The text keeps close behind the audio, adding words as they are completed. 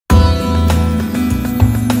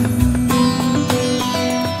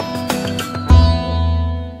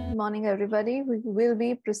morning, everybody. We will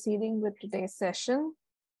be proceeding with today's session.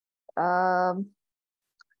 I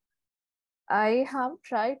have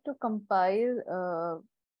tried to compile a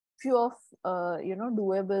few of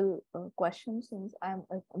doable questions, since I'm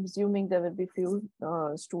assuming there will be few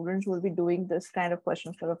students who will be doing this kind of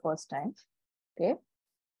questions for the first time. Okay.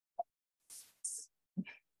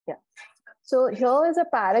 Yeah. So here is a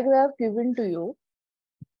paragraph given to you.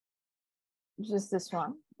 Just this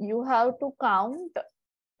one. You have to count.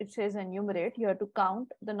 It says enumerate. You have to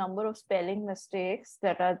count the number of spelling mistakes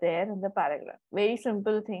that are there in the paragraph. Very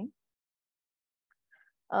simple thing.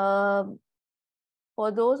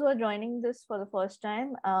 For those who are joining this for the first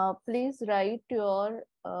time, please write your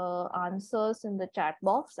answers in the chat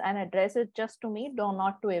box and address it just to me,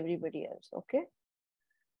 not to everybody else. Okay.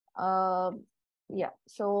 Yeah,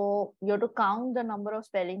 so you have to count the number of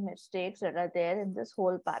spelling mistakes that are there in this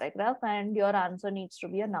whole paragraph, and your answer needs to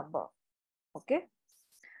be a number. Okay.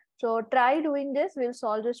 So try doing this. We'll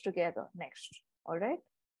solve this together next. All right.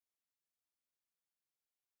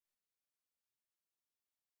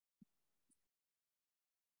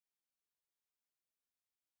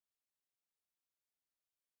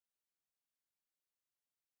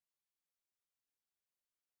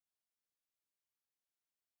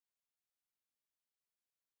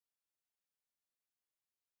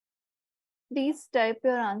 Please type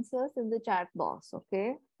your answers in the chat box,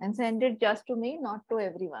 okay? And send it just to me, not to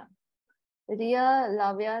everyone. Ria,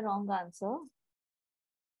 Lavya, wrong answer.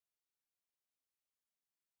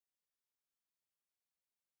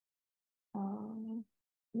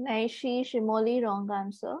 Naishi, Shimoli, wrong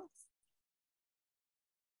answer.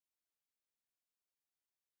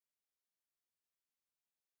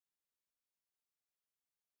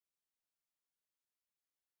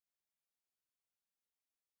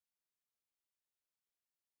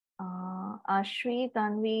 Ashwi,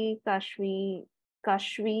 Tanvi, Kashvi,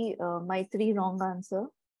 Maitri, wrong answer.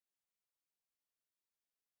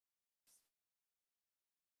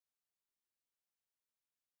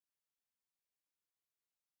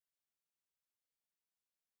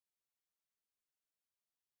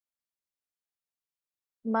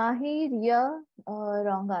 Mahi, Ria,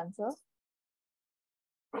 wrong answer.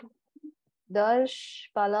 Darsh,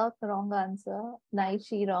 Palak, wrong answer.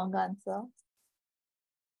 Naishi, wrong answer.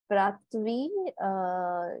 Pratvi,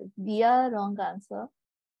 Dia, wrong answer.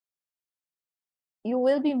 You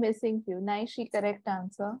will be missing few. Naishi, correct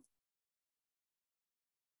answer.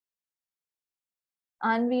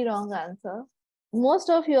 Anvi, wrong answer. Most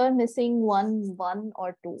of you are missing one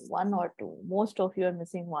or two. Most of you are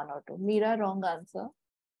missing one or two. Meera, wrong answer.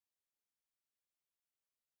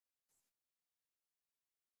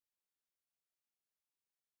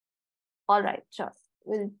 All right, sure.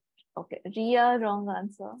 Okay. Ria, wrong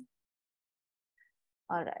answer.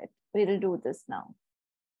 All right, we'll do this now.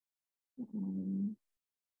 1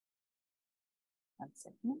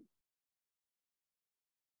 second.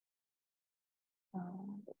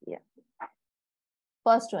 Yeah.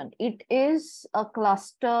 First one, it is a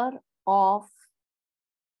cluster of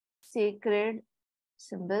sacred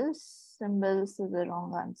symbols. Symbols is the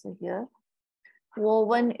wrong answer here.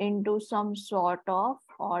 Woven into some sort of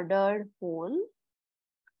ordered whole,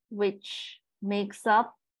 which makes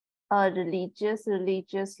up a religious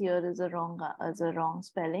here is a wrong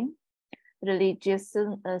spelling. Religious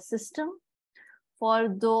system. For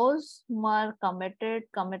those who are committed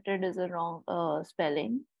is a wrong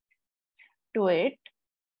spelling to it.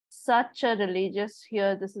 Such a religious,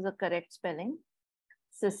 here this is a correct spelling.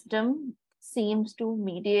 System seems to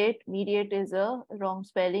mediate. Mediate is a wrong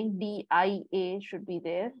spelling. DIA should be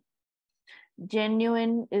there.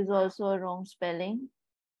 Genuine is also a wrong spelling.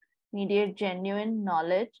 Mediate, genuine.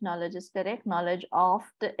 Knowledge is correct. Knowledge of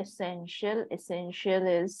the essential. Essential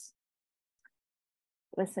is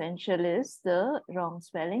the wrong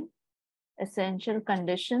spelling. Essential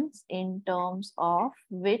conditions in terms of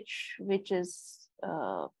which is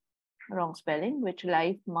wrong spelling. Which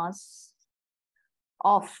life must,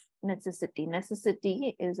 of necessity.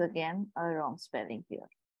 Necessity is again a wrong spelling here,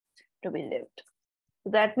 to be lived.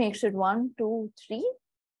 So that makes it 1, 2, 3,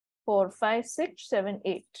 4, 5, 6, 7,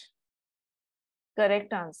 8.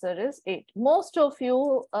 Correct answer is 8. Most of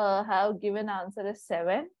you have given answer as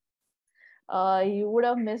 7. You would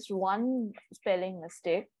have missed one spelling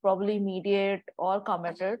mistake, probably mediate or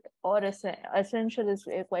committed, or essential is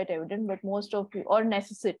quite evident, but most of you, or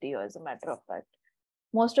necessity, as a matter of fact,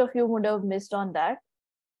 most of you would have missed on that.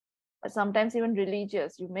 Sometimes even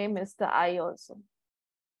religious, you may miss the I also.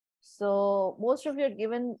 So most of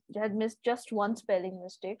you had missed just one spelling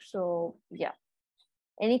mistake. So yeah.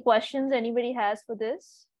 Any questions anybody has for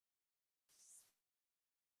this?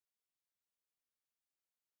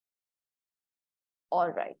 All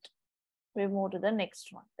right. We move to the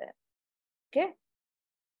next one then. Okay.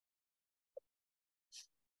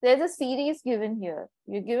 There's a series given here.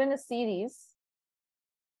 You're given a series.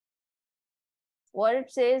 What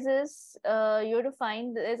it says is you have to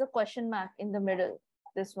find, there's a question mark in the middle,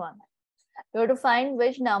 this one. You have to find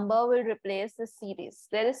which number will replace the series.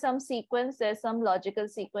 There is some sequence, there's some logical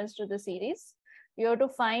sequence to the series. You have to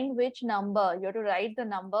find which number, you have to write the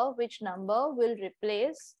number, which number will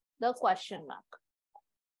replace the question mark.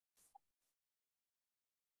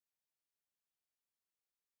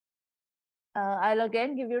 I'll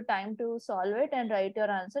again give you time to solve it and write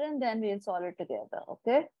your answer, and then we'll solve it together,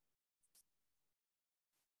 okay?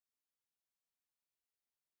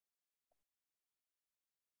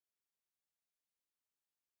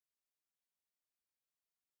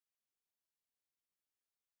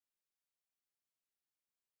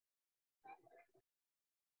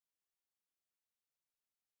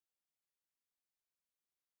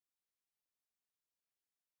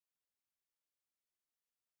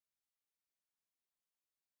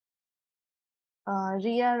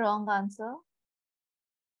 Ria, wrong answer.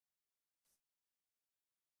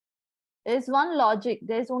 There's one logic.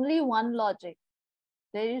 There's only one logic.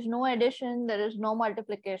 There is no addition. There is no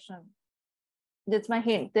multiplication. That's my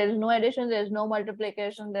hint. There is no addition. There is no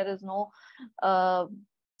multiplication. There is no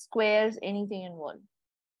squares, anything involved.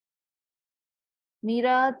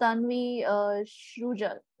 Meera, Tanvi,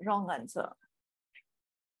 Shrujal, wrong answer.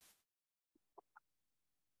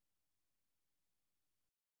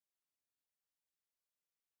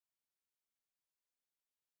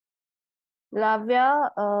 Lavya,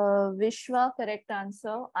 Vishwa, correct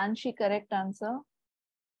answer. Anshi, correct answer.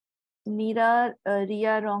 Meera,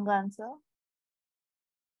 Ria, wrong answer.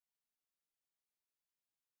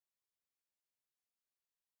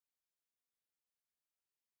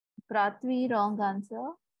 Pratvi, wrong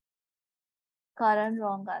answer. Karan,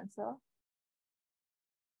 wrong answer.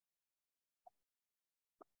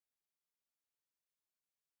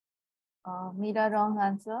 Meera, wrong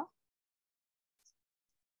answer.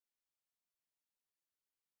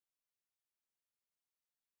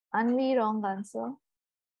 Anvi, wrong answer.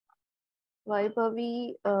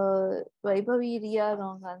 Vaibhavi, Ria,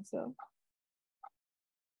 wrong answer.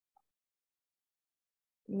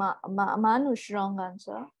 Manush, wrong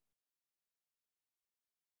answer.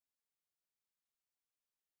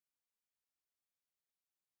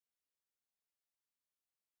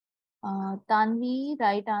 Tanvi,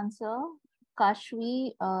 right answer.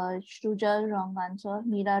 Kashvi, Shrujal, wrong answer.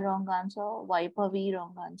 Meera, wrong answer. Vaibhavi,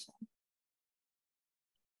 wrong answer.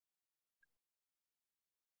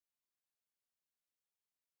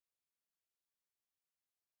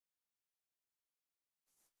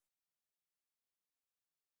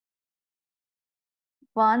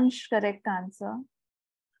 Vansh, correct answer.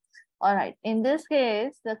 All right. In this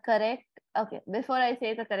case, the correct, okay, before I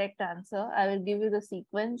say the correct answer, I will give you the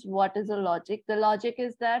sequence. What is the logic? The logic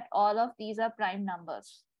is that all of these are prime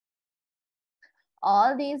numbers.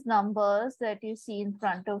 All these numbers that you see in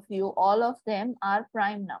front of you, all of them are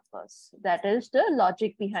prime numbers. That is the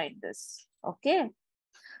logic behind this. Okay.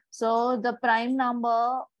 So the prime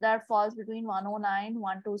number that falls between 109,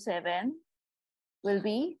 127 will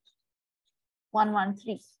be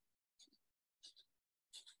 113.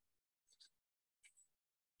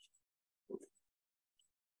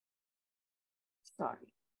 Sorry.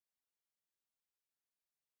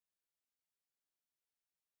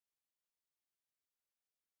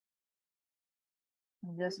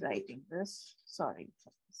 I'm just writing this. Sorry.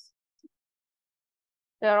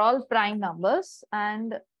 They're all prime numbers,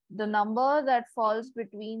 and the number that falls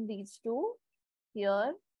between these two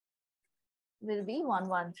here will be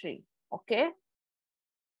 113. Okay.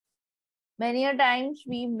 Many a times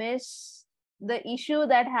we miss the issue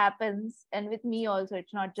that happens, and with me also,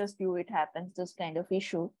 it's not just you, it happens, this kind of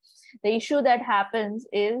issue. The issue that happens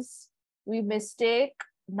is we mistake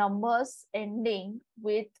numbers ending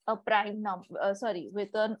with a prime number, with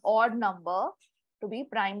an odd number to be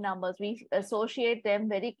prime numbers. We associate them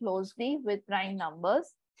very closely with prime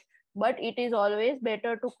numbers, but it is always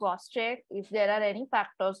better to cross-check if there are any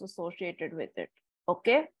factors associated with it.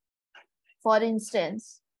 Okay. For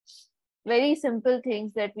instance, very simple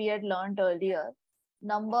things that we had learned earlier.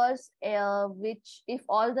 Numbers, which if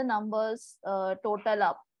all the numbers total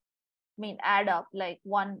up, add up, like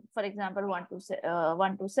 1, for example, 1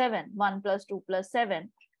 to 7, 1 plus 2 plus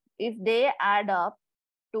 7, if they add up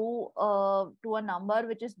to a number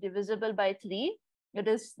which is divisible by 3, it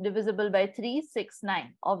is divisible by 3, 6,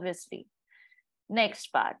 9, obviously. Next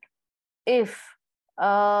part, if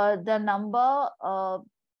the number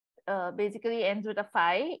basically ends with a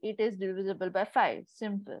 5, it is divisible by 5.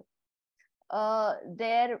 Simple.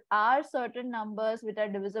 there are certain numbers which are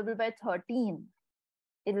divisible by 13,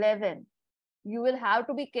 11. You will have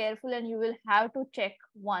to be careful and you will have to check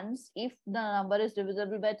once if the number is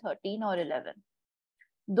divisible by 13 or 11.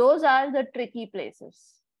 Those are the tricky places.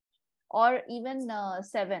 Or even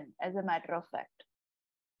 7, as a matter of fact.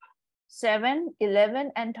 7,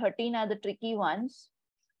 11, and 13 are the tricky ones.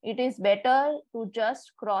 It is better to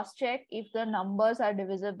just cross-check if the numbers are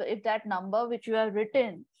divisible, if that number which you have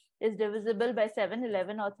written is divisible by 7,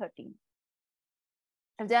 11, or 13.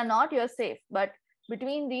 If they are not, you're safe. But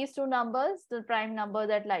between these two numbers, the prime number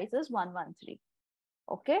that lies is 113.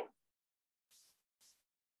 Okay?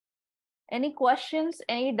 Any questions,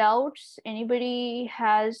 any doubts? Anybody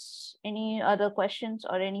has any other questions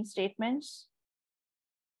or any statements?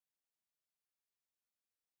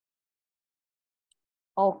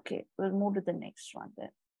 Okay, we'll move to the next one then.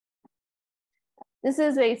 This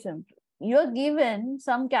is very simple. You're given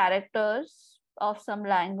some characters of some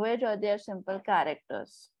language or they are simple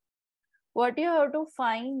characters. What you have to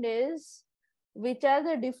find is which are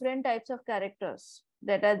the different types of characters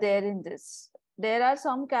that are there in this. There are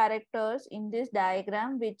some characters in this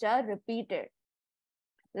diagram which are repeated.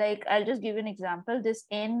 Like I'll just give you an example. This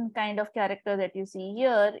N kind of character that you see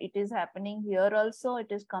here, it is happening here also,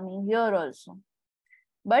 it is coming here also.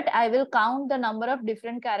 But I will count the number of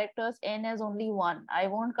different characters N as only one. I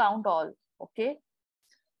won't count all, okay?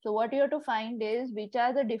 So what you have to find is which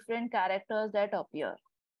are the different characters that appear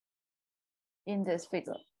in this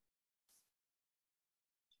figure.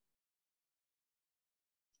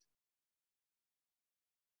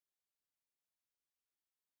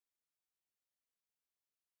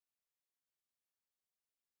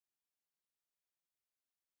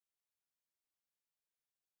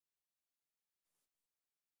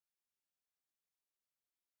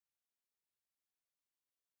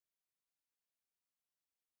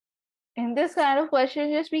 In this kind of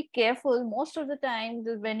question, just be careful. Most of the time,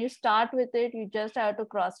 when you start with it, you just have to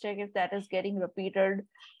cross-check if that is getting repeated.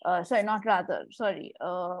 If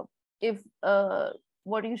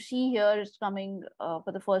what you see here is coming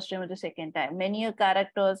for the first time or the second time. Many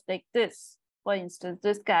characters like this, for instance,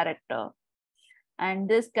 this character and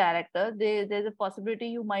this character, there's a possibility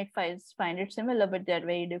you might find it similar, but they're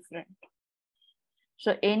very different.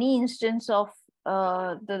 So any instance of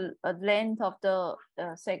the length of the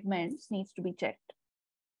segments needs to be checked.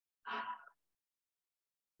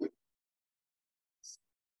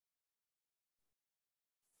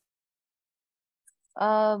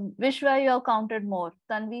 Vishwa, you have counted more.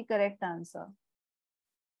 Tanvi, correct answer.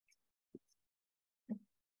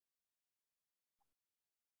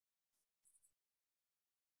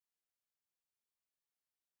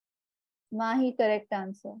 Mahi, correct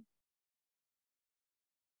answer.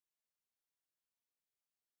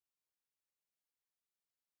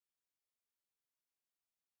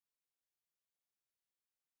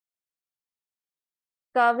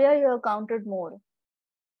 Kavya, you have counted more.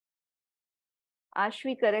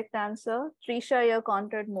 Ashvi, correct answer. Trisha, you have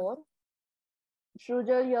counted more.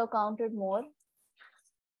 Shrujal, you have counted more.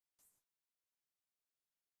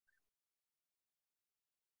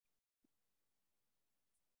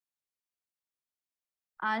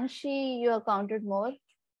 Anshi, you have counted more.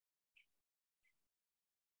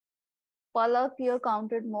 Palak, you have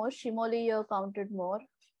counted more. Shimoli, you have counted more.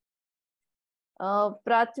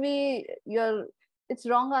 Pratvi, it's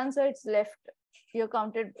wrong answer, it's left. You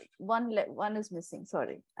counted one, one is missing.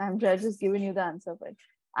 Sorry, I'm just giving you the answer. But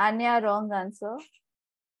Anya, wrong answer.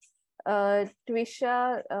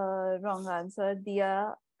 Twisha, wrong answer.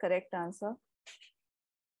 Dia, correct answer.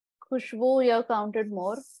 Khushbu, you counted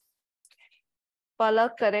more.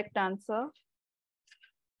 Palak, correct answer.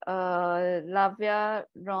 Lavya,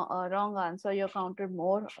 wrong answer. You counted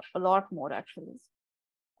more, a lot more actually.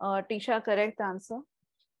 Tisha, correct answer.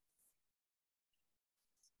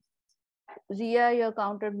 Ria, you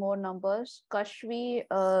counted more numbers. Kashvi,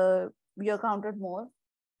 you counted more.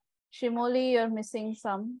 Shimoli, you're missing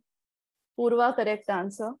some. Purva, correct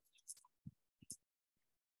answer.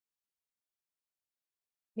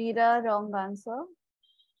 Veera, wrong answer.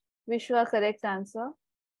 Vishwa, correct answer.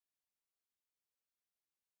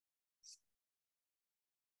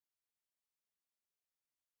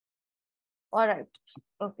 All right.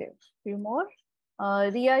 Okay. Few more.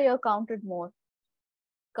 Ria, you counted more.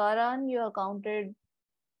 Karan, you counted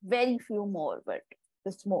very few more, but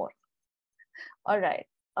just more. All right.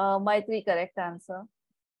 Maitri, correct answer.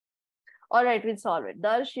 All right, we'll solve it.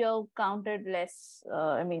 Darsh, you counted less.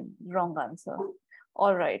 Wrong answer.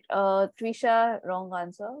 All right. Trisha, wrong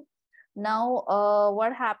answer. Now,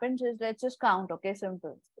 what happens is let's just count. Okay,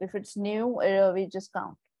 simple. If it's new, we just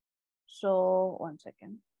count. So, one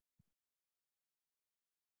second.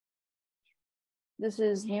 This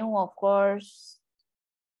is new, of course.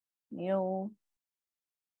 New,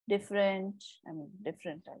 different. I mean,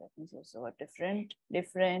 different. Let me say so. Different,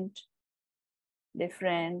 different,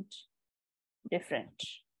 different, different.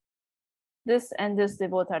 This and this, they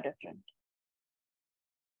both are different.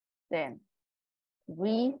 Then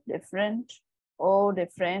V different, O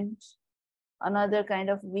different, another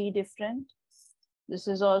kind of V different. This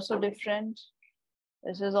is also different.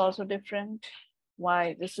 This is also different.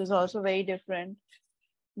 Y, this is also very different.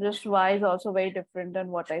 This Y is also very different than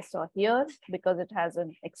what I saw here because it has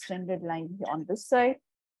an extended line on this side.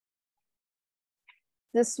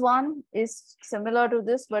 This one is similar to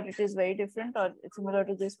this, but it is very different, or it's similar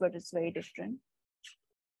to this, but it's very different.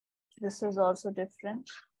 This is also different.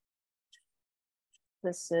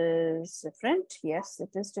 This is different. Yes, it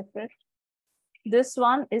is different. This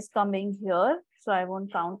one is coming here, so I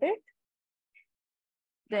won't count it.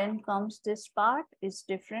 Then comes this part is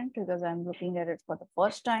different because I'm looking at it for the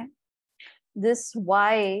first time. This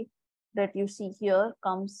Y that you see here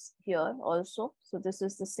comes here also. So this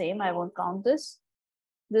is the same. I won't count this.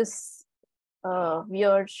 This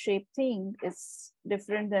weird shape thing is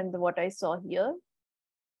different than what I saw here.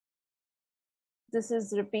 This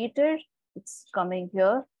is repeated. It's coming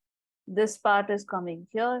here. This part is coming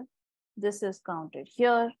here. This is counted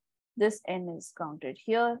here. This N is counted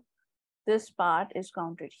here. This part is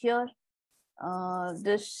counted here.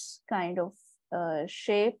 This kind of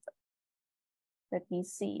shape. Let me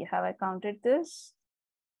see. Have I counted this?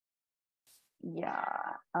 Yeah.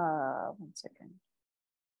 1 second.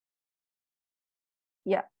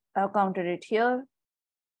 Yeah, I've counted it here.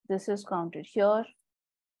 This is counted here.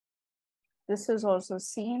 This is also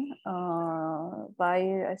seen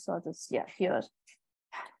by, I saw this, yeah, here.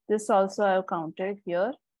 This also I've counted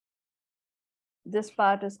here. This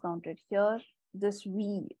part is counted here. This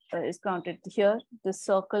V is counted here. This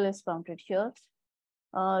circle is counted here.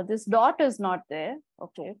 This dot is not there.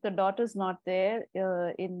 Okay, the dot is not there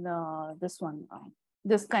in this one,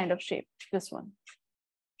 this kind of shape, this one.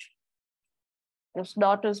 This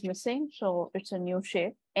dot is missing, so it's a new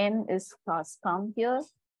shape. N has come here.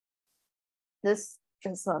 This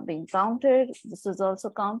is being counted. This is also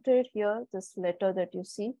counted here. This letter that you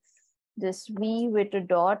see. This V with a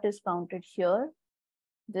dot is counted here.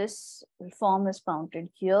 This form is counted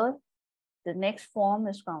here. The next form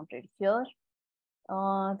is counted here.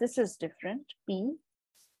 This is different, P.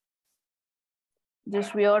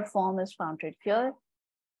 This weird form is counted here.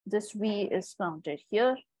 This V is counted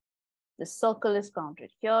here. This circle is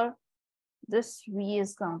counted here. This V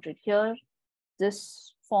is counted here.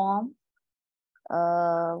 This form,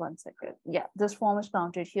 1 second. Yeah, this form is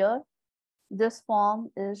counted here. This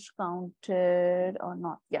form is counted or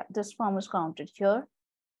not. Yeah, this form is counted here.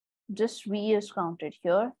 This V is counted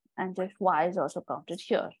here. And this Y is also counted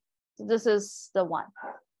here. So this is the one.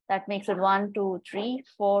 That makes it 1, 2, 3,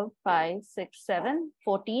 4, 5, 6, 7,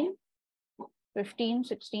 14. 15,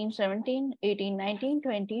 16, 17, 18, 19,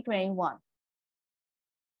 20, 21.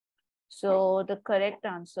 So the correct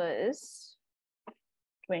answer is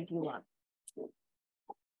 21.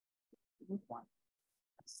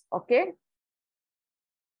 Okay.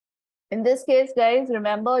 In this case, guys,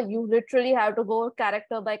 remember, you literally have to go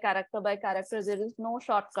character by character by character. There is no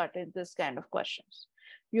shortcut in this kind of questions.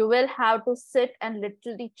 You will have to sit and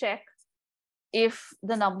literally check if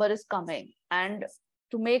the number is coming. And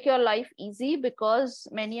to make your life easy, because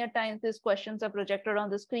many a times these questions are projected on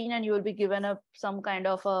the screen and you will be given some kind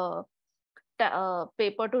of a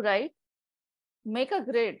paper to write. Make a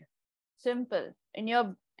grid, simple. In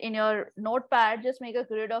your notepad, just make a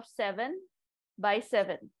grid of 7 by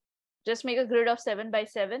 7. Just make a grid of 7 by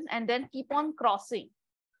 7 and then keep on crossing.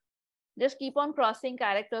 Just keep on crossing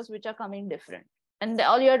characters which are coming different. And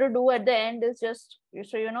all you have to do at the end is just,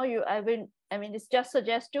 so you know, it's just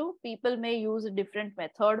suggestive. People may use a different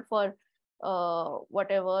method for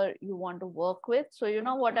whatever you want to work with. So, you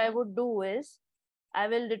know, what I would do is, I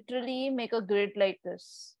will literally make a grid like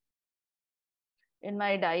this in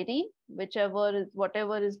my diary,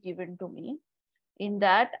 whatever is given to me. In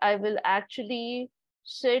that, I will actually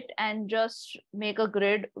sit and just make a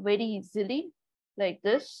grid very easily like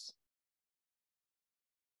this.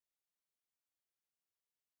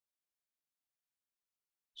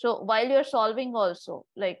 So while you're solving also,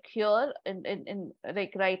 like here in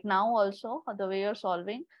like right now also, the way you're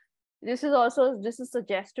solving, this is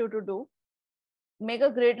suggestive to do. Make a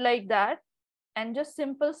grid like that and just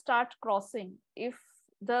simple start crossing. If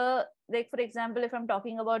like for example, if I'm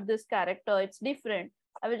talking about this character, it's different,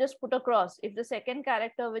 I will just put a cross. If the second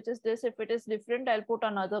character, which is this, if it is different, I'll put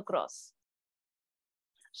another cross.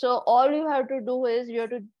 So all you have to do is you have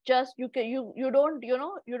to just, you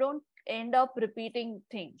don't end up repeating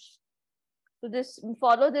things. So this,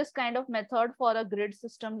 follow this kind of method for a grid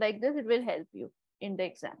system like this. It will help you in the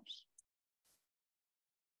exams.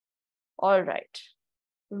 All right,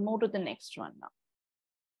 we'll move to the next one now.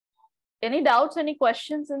 Any doubts, any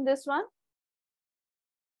questions in this one?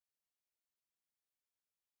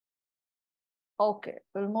 Okay,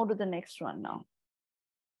 we'll move to the next one now.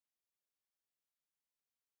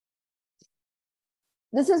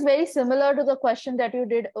 This is very similar to the question that you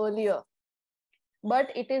did earlier,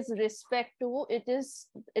 but it is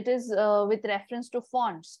with reference to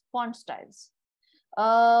font styles.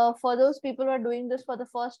 For those people who are doing this for the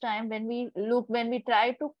first time, when we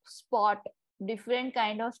try to spot different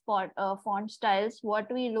kind of font styles,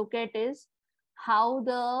 what we look at is how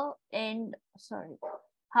the end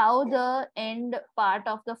part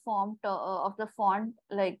of the font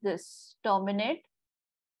like this terminate.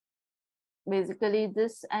 Basically,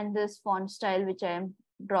 this and this font style which I am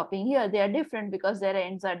dropping here, they are different because their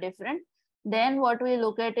ends are different. Then what we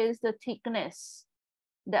look at is the thickness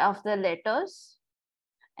of the letters.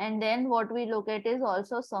 And then what we look at is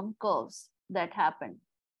also some curves that happen.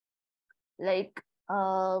 Like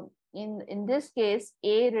in this case,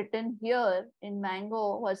 A written here in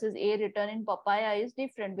mango versus A written in papaya is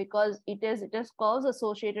different because it has curves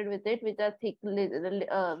associated with it, which are thick,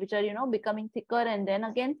 which are becoming thicker and then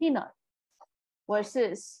again thinner.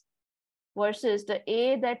 Versus the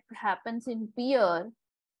A that happens in pear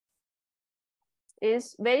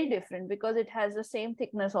is very different because it has the same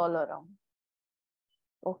thickness all around.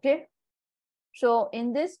 Okay, so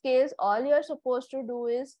in this case, all you're supposed to do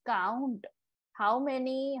is count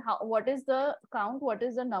what is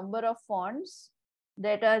the number of fonts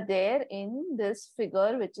that are there in this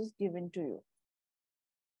figure which is given to you.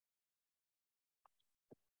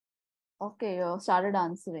 Okay, you started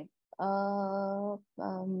answering. Vishwa,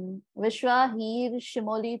 Heer,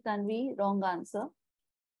 Shimoli, Tanvi, wrong answer.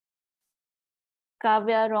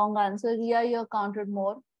 Kavya, wrong answer. Ria, you counted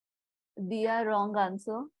more. Dia, wrong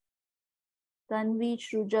answer. Tanvi,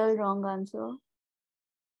 Shrujal, wrong answer.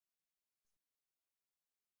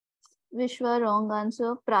 Vishwa, wrong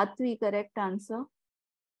answer. Pratvi, correct answer.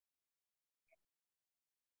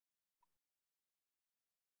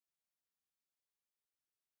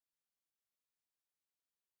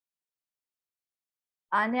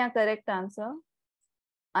 Anya, correct answer.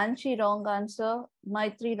 Anshi, wrong answer.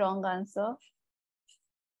 Maitri, wrong answer.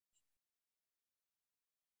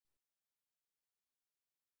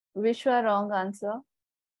 Vishwa, wrong answer.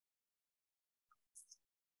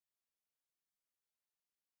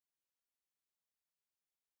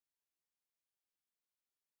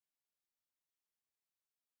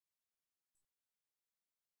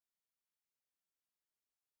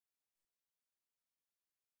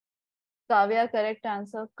 Kavya, correct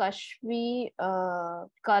answer. Kashvi,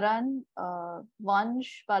 Karan,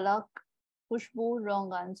 Vansh, Palak, Khushbu,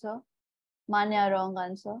 wrong answer. Manya, wrong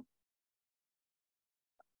answer.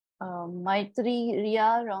 Maitri,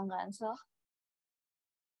 Ria, wrong answer.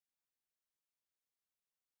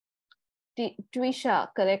 Twisha,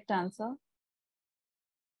 correct answer.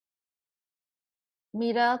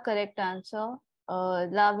 Meera, correct answer.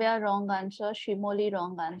 Lavya, wrong answer. Shimoli,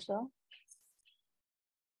 wrong answer.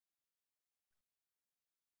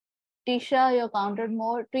 Tisha, you counted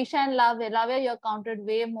more. Tisha and Lavya, you counted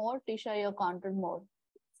way more. Tisha, you counted more.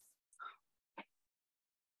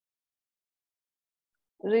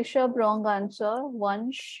 Rishabh, wrong answer.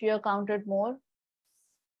 Vansh, you counted more.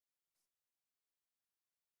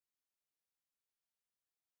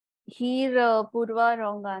 Heer, Purva,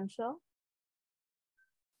 wrong answer.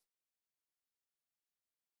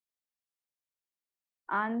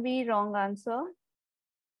 Anvi, wrong answer.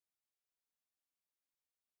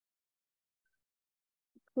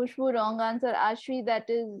 Khushbu, wrong answer. Ashvi, that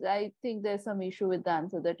is, I think there's some issue with the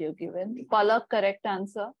answer that you've given. Palak, correct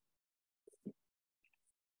answer.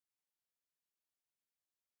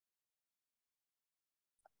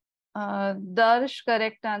 Darsh,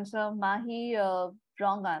 correct answer. Mahi,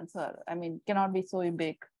 wrong answer. I mean, cannot be so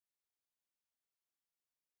big.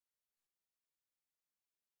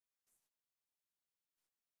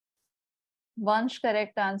 Vansh,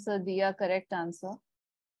 correct answer. Dia, correct answer.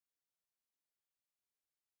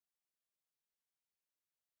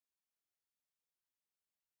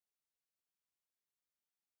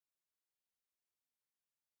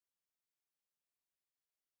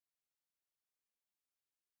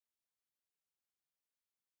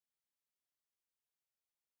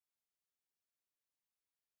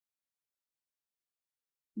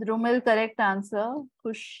 Drumil, correct answer.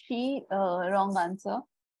 Khushi, wrong answer.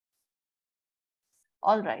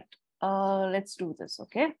 All right, let's do this,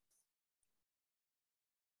 okay?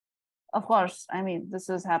 Of course, I mean, this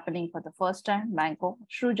is happening for the first time. Mango.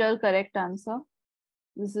 Shrujal, correct answer.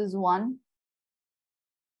 This is one.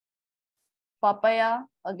 Papaya,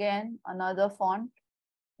 again, another font,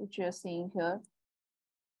 which you're seeing here.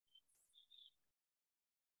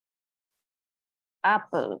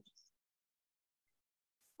 Apple.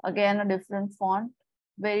 Again, a different font,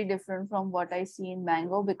 very different from what I see in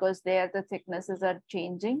Mango, because there the thicknesses are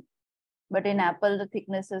changing. But in Apple, the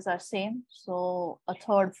thicknesses are same. So a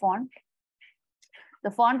third font.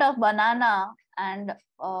 The font of banana and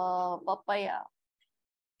papaya.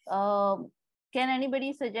 Can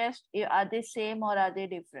anybody suggest, are they same or are they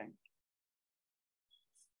different?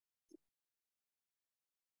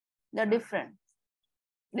 They're different.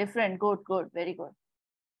 Different. Good, good. Very good.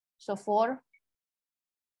 So 4.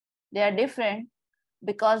 They are different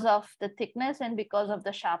because of the thickness and because of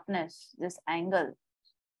the sharpness. This angle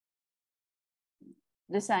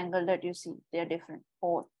that you see, they are different.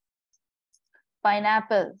 4.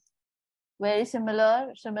 Pineapple. Very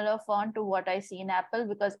similar font to what I see in Apple,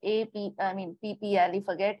 because PPLE,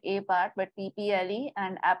 forget A part, but PPLE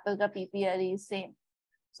and Apple ka PPLE is same.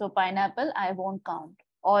 So pineapple, I won't count.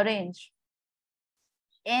 Orange.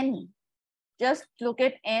 N. Just look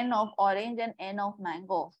at N of orange and N of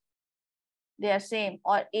mango. They are same.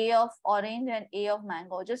 Or A of orange and A of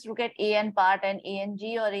mango. Just look at A and part and A and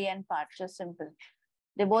G or A and part. Just simple.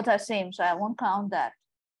 They both are same, so I won't count that.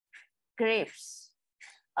 Grapes.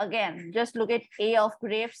 Again, just look at A of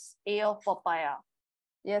grapes, A of papaya.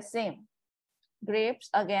 They are same. Grapes,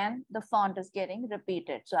 again, the font is getting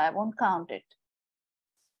repeated, so I won't count it.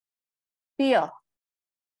 Pear.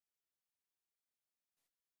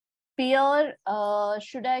 Pear,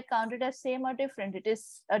 should I count it as same or different? It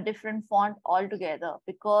is a different font altogether,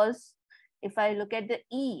 because if I look at the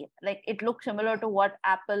E, like it looks similar to what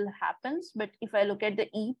Apple happens, but if I look at the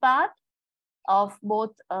E part of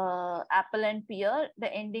both Apple and Pear,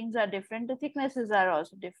 the endings are different. The thicknesses are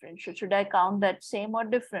also different. Should I count that same or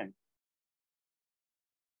different?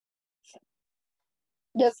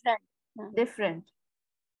 Different. Different.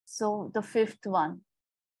 So the 5th one.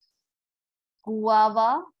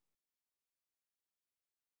 Guava.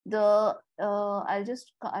 I'll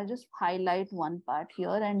just highlight one part here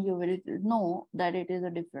and you will know that it is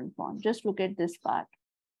a different font. Just look at this part.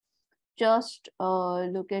 Just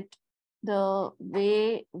look at the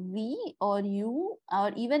way V or U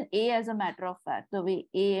or even A, as a matter of fact, the way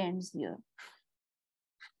A ends here.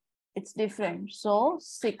 It's different. So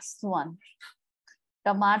 6th one.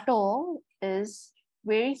 Tomato is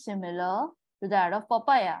very similar to that of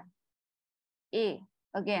papaya. A.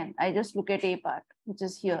 Again, I just look at A part, which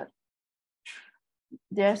is here.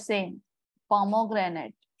 They're same.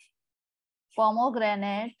 Pomegranate.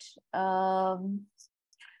 Pomegranate,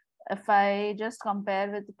 if I just compare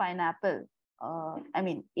with pineapple,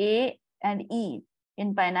 A and E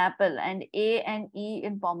in pineapple and A and E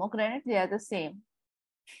in pomegranate, they are the same.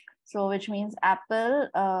 So which means apple,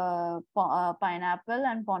 pineapple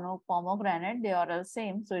and pomegranate, they are the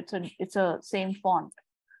same. So it's a same font.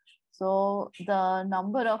 So the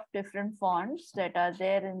number of different fonts that are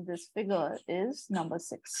there in this figure is number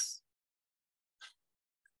 6.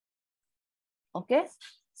 Okay.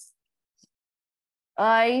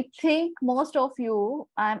 I think most of you,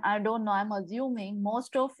 I don't know, I'm assuming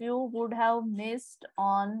most of you would have missed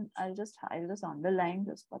on, I'll just underline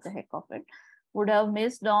just for the heck of it, would have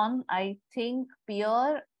missed on, I think,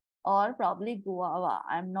 pear or probably guava.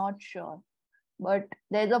 I'm not sure. But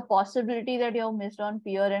there's a possibility that you have missed on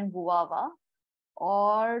pear and guava,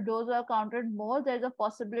 or those are counted more. There's a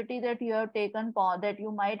possibility that you have taken, that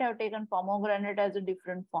you might have taken pomegranate as a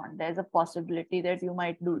different font. There's a possibility that you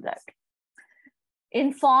might do that.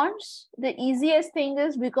 In fonts, the easiest thing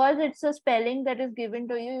is, because it's a spelling that is given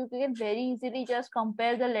to you, you can very easily just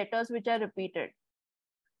compare the letters which are repeated.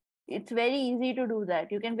 It's very easy to do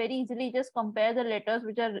that. You can very easily just compare the letters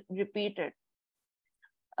which are repeated.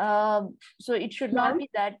 So it should not be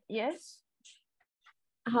that. Yes.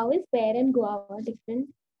 How is pear and guava different?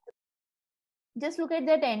 Just look at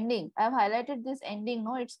that ending. I've highlighted this ending.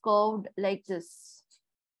 No, it's curved like this.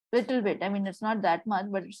 Little bit. I mean, it's not that much,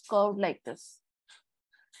 but it's curved like this.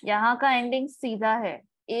 यहाँ का ending सीधा है.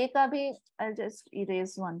 A का भी, I'll just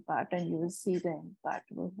erase one part and you will see the end part.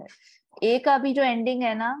 A का भी जो ending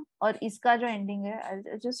है ना, और इसका जो ending है,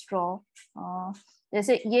 I'll just draw.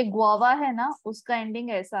 जैसे ये guava है ना, उसका ending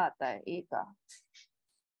ऐसा आता है A का.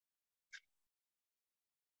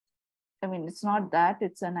 I mean, it's not that,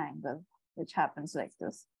 it's an angle which happens like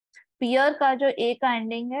this. Pear का जो A का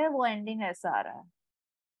ending है, वो ending ऐसा आ रहा है.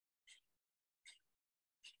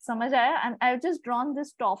 समझ आया? And I've just drawn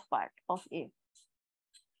this top part of A.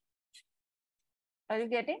 Are you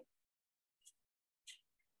getting?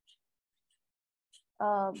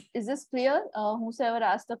 Is this clear? Whosoever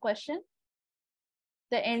asked the question?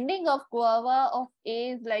 The ending of guava of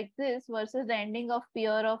A is like this versus the ending of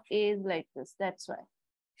pear of A is like this. That's why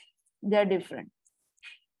they're different.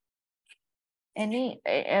 Any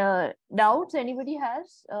doubts anybody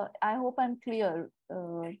has? I hope I'm clear.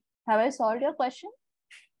 Have I solved your question?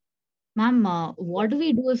 Ma'am, what do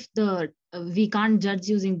we do if the we can't judge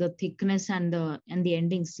using the thickness and the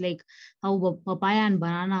endings, like how papaya and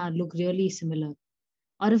banana look really similar,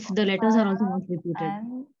 or if the letters are also not repeated?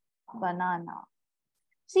 And banana.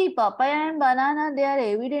 See, papaya and banana, they are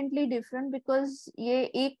evidently different because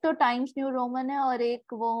ये एक तो Times New Roman है और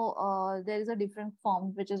एक वो there is a different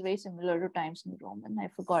form which is very similar to Times New Roman.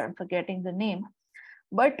 I'm forgetting the name,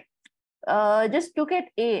 but just look at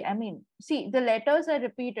A. I mean, see, the letters are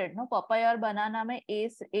repeated. No, papaya or banana में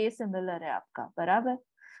A similar है आपका, बराबर?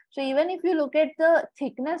 So even if you look at the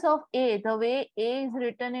thickness of A, the way A is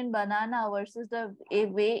written in banana versus the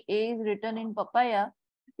way A is written in papaya,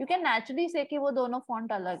 you can naturally say कि वो दोनों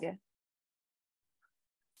font अलग है.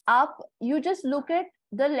 You just look at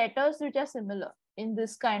the letters which are similar in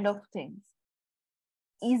this kind of things.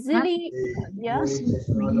 Easily, yeah.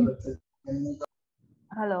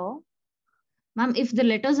 Hello. Ma'am, if the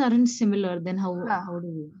letters aren't similar, then how do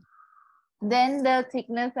we? Then the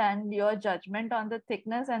thickness and your judgment on the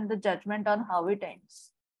thickness and the judgment on how it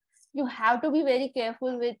ends. You have to be very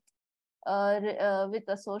careful with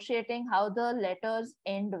associating how the letters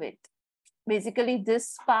end with. Basically,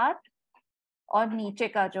 this part or नीचे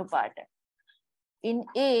का जो part है. In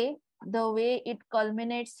A, the way it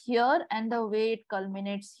culminates here and the way it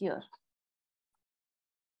culminates here.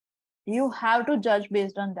 You have to judge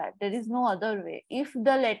based on that. There is no other way. If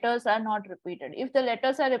the letters are not repeated, if the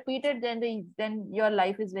letters are repeated, then your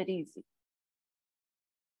life is very easy.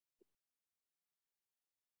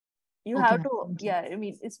 You have to, yeah. I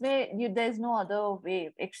mean, there's no other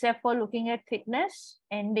way except for looking at thickness,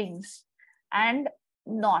 endings, and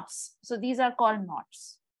knots. So these are called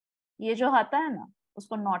knots. ये जो आता है ना,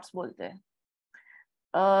 उसको knots बोलते हैं.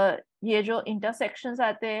 ये जो intersections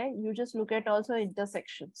आते हैं, you just look at also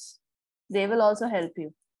intersections. They will also help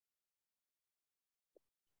you.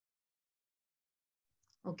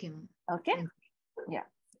 Okay, ma'am. Okay. Yeah.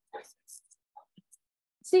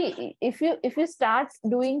 See, if you start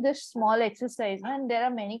doing this small exercise, and there are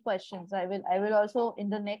many questions, I will also in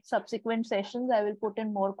the next subsequent sessions I will put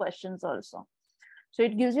in more questions also. So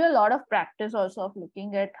it gives you a lot of practice also of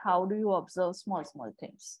looking at how do you observe small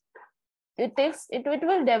things. You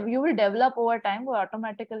will develop over time. वो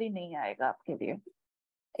automatically नहीं आएगा आपके लिए.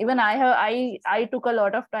 Even I took a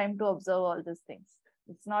lot of time to observe all these things.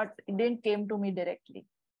 It didn't came to me directly.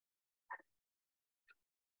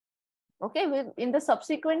 Okay, in the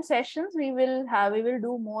subsequent sessions we will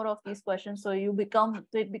do more of these questions, so it becomes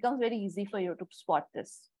very easy for you to spot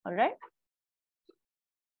this. All right.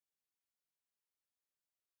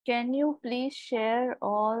 Can you please share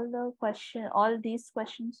all these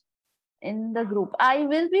questions in the group? I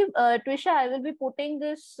will be Trisha, I will be putting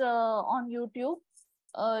this on YouTube,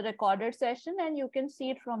 recorded session, and you can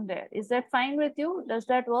see it from there. Is that fine with you? Does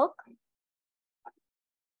that work?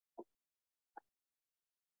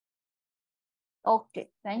 Okay,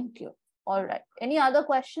 thank you. All right. Any other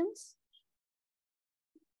questions?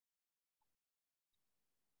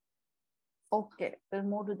 Okay, we'll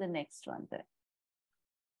move to the next one then.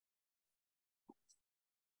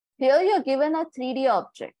 Here you're given a 3D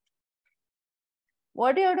object.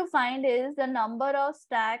 What you have to find is the number of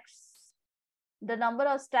stacked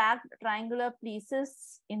triangular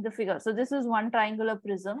pieces in the figure. So this is one triangular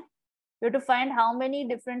prism. You have to find how many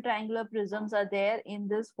different triangular prisms are there in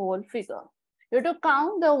this whole figure. You have to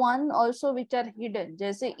count the one also which are hidden.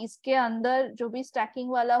 जैसे इसके अंदर जो भी stacking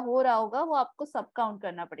वाला हो रहा होगा वो आपको सब count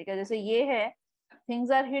करना पड़ेगा. जैसे ये है, things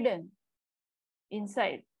are hidden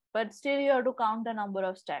inside, but still you have to count the number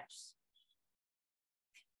of stacks.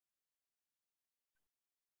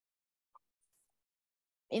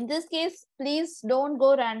 In this case, please don't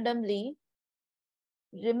go randomly.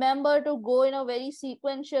 Remember to go in a very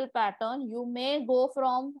sequential pattern. You may go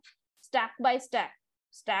from stack by stack,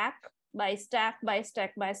 stack by stack by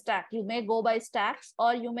stack by stack. You may go by stacks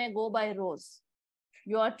or you may go by rows.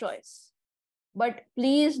 Your choice. But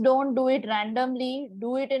please don't do it randomly.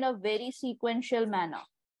 Do it in a very sequential manner.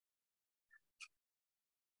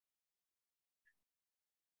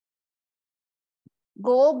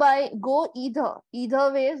 Go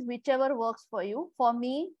either ways, whichever works for you. For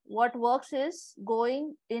me, what works is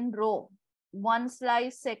going in row. 1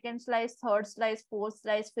 slice, 2nd slice, 3rd slice, 4th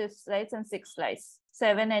slice, 5th slice, and 6th slice,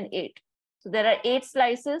 7 and 8. So there are 8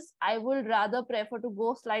 slices. I would rather prefer to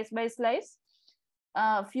go slice by slice.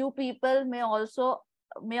 Few people may also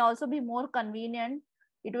may also be more convenient.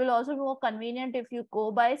 It will also be more convenient if you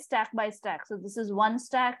go by stack. So this is one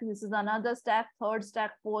stack, this is another stack, third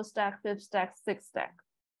stack, fourth stack, fifth stack, sixth stack.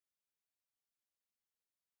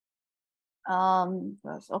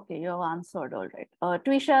 Okay, you have answered, all right.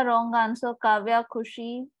 Twisha, wrong answer. Kavya,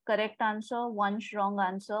 Khushi, correct answer. Vansh, wrong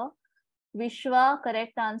answer. Vishwa,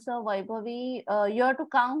 correct answer. Vaibhavi, you have to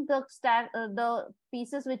count the stack, the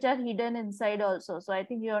pieces which are hidden inside also. So I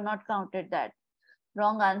think you have not counted that.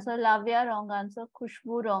 Wrong answer. Lavya, wrong answer.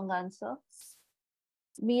 Khushbu, wrong answer.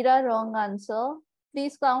 Meera, wrong answer.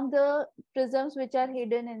 Please count the prisms which are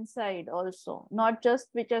hidden inside also, not just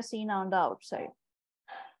which are seen on the outside.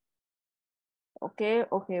 Okay,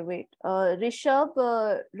 wait. Rishabh,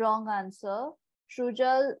 wrong answer.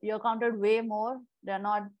 Shrujal, you counted way more. They're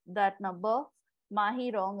not that number.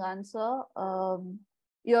 Mahi, wrong answer.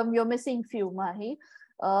 You're missing few, Mahi.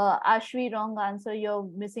 Ashvi, wrong answer. You're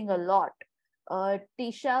missing a lot.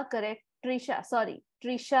 Trisha, correct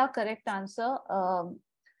answer.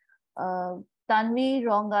 Tanvi,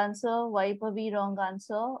 wrong answer. Vaibhavi, wrong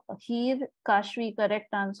answer. Heer, Kashvi,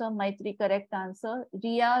 correct answer. Maitri, correct answer.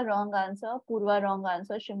 Riya, wrong answer. Purva, wrong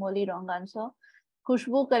answer. Shimoli, wrong answer.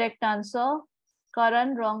 Khushbu, correct answer.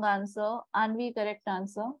 Karan, wrong answer. Anvi, correct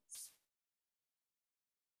answer.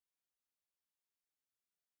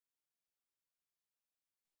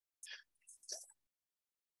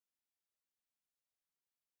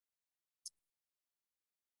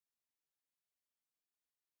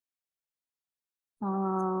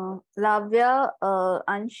 Lavya,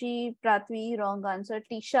 Anshi, Pratvi, wrong answer.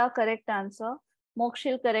 Tisha, correct answer.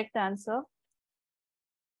 Mokshil, correct answer.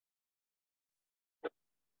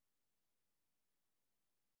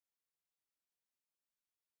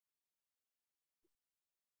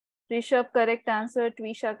 Rishabh, correct answer.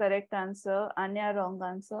 Twisha, correct answer. Anya, wrong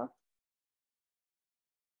answer.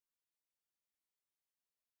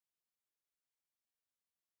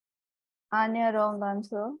 Anya, wrong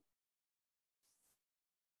answer.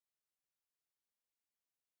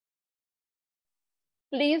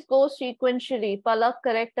 Please go sequentially. Palak,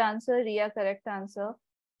 correct answer. Riya, correct answer.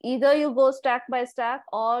 Either you go stack by stack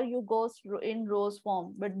or you go in rows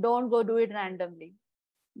form, but don't go do it randomly.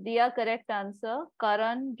 Diya, correct answer.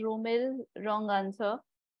 Karan, Drumil, wrong answer.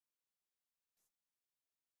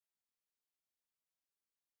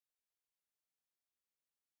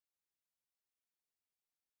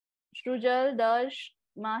 Shrujal, Darsh,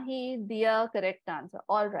 Mahi, Diya, correct answer.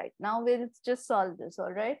 All right. Now we'll just solve this.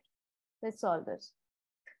 All right. Let's solve this.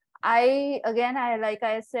 I like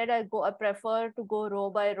I said, I prefer to go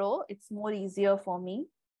row by row. It's more easier for me.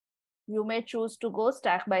 You may choose to go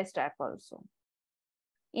stack by stack also.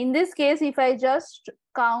 In this case, if I just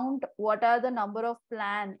count what are the number of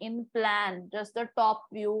just the top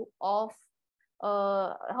view of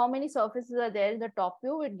how many surfaces are there in the top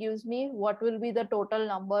view, it gives me what will be the total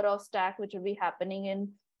number of stack which will be happening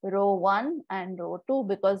in row 1 and row 2,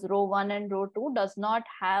 because row 1 and row 2 does not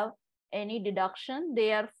have any deduction.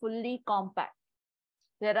 They are fully compact.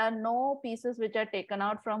 There are no pieces which are taken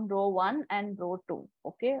out from row 1 and row 2.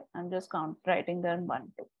 Okay, I'm just writing them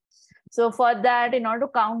 1, 2. So for that, in order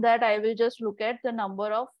to count that, I will just look at the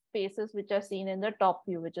number of spaces which are seen in the top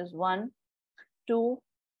view, which is 1, 2,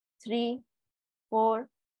 3, 4,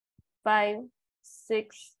 5,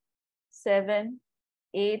 6, 7,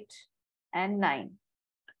 8, and 9.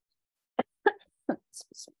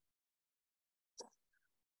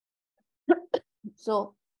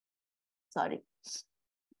 So, sorry.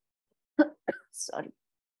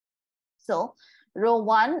 So, row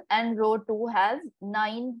 1 and row 2 has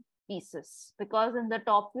 9 pieces, because in the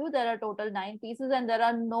top view, there are total 9 pieces and there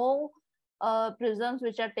are no prisms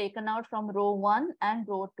which are taken out from row 1 and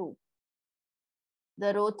row 2.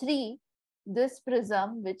 The row 3, this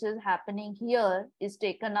prism which is happening here is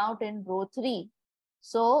taken out in row 3.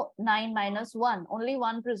 So 9 minus 1, only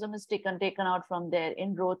one prism is taken out from there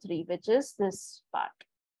in row 3, which is this part.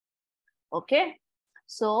 Okay,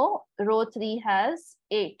 so row 3 has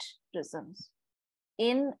 8 prisms.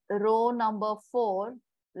 In row number 4,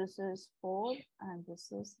 this is 4 and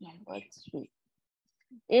this is number 3.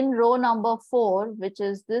 In row number 4, which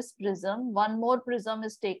is this prism, one more prism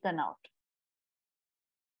is taken out.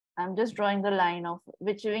 I'm just drawing the line of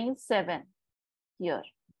which means 7 here.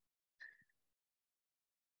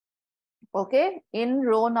 Okay, in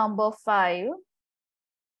row number 5,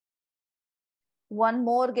 one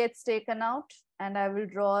more gets taken out, and I will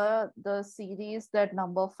draw the series that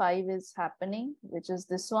number 5 is happening, which is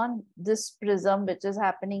this one. This prism which is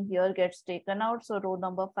happening here gets taken out. So row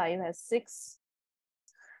number 5 has 6.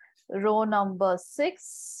 Row number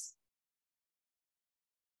 6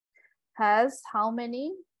 has how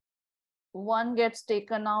many? one gets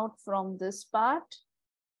taken out from this part.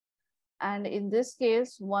 And in this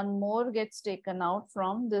case, one more gets taken out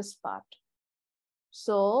from this part.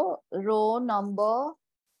 So row number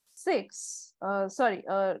 6,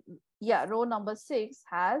 row number 6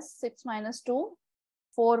 has 6 minus 2,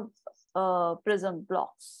 4 prism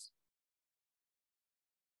blocks.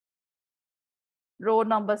 Row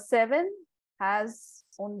number 7 has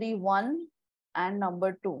only 1 and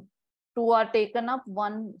number 2. 2 are taken up,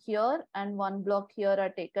 1 here and 1 block here are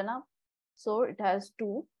taken up. So it has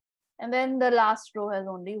 2. And then the last row has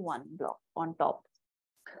only 1 block on top.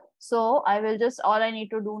 So I will just, all I need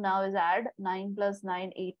to do now is add 9 plus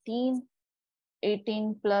 9, 18.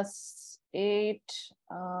 18 plus 8,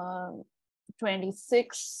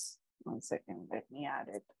 26. 1 second, let me add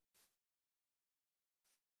it.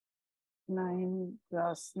 9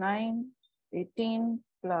 plus 9, 18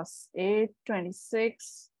 plus 8,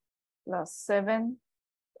 26 plus 7,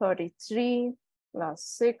 33 plus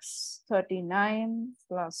 6, 39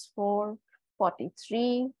 plus 4,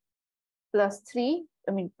 43 plus 3,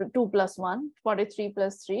 2 plus 1, 43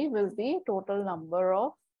 plus 3 will be total number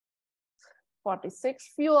of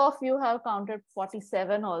 46. Few of you have counted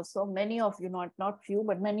 47 also. Many of you, not few,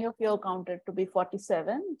 but many of you have counted to be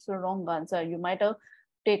 47. It's a wrong answer. You might have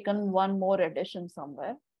taken one more addition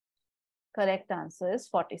somewhere. Correct answer is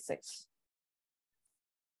 46.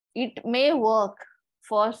 It may work.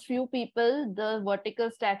 For few people, the vertical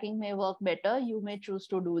stacking may work better. You may choose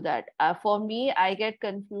to do that. For me, I get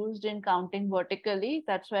confused in counting vertically.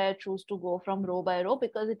 That's why I choose to go from row by row,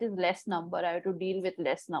 because it is less number. I have to deal with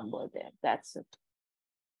less number there. That's it.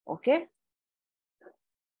 Okay.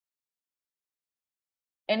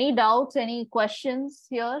 Any doubts, any questions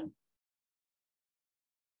here?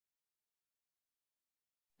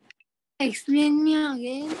 Explain me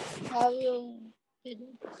again how you did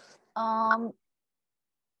it.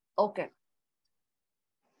 Okay.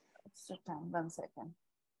 Extra time, 1 second.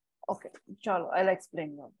 Okay, chalo, I'll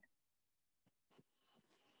explain you.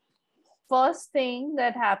 First thing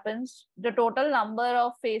that happens, the total number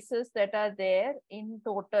of faces that are there in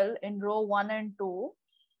total in row 1 and 2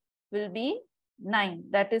 will be 9.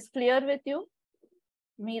 That is clear with you,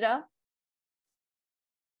 Meera?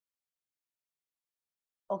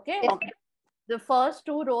 Okay. Yeah. Okay. The first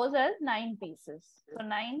 2 rows has 9 pieces. So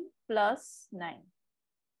 9 plus 9.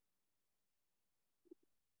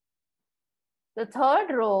 The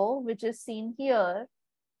third row, which is seen here,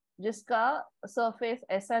 जिसका surface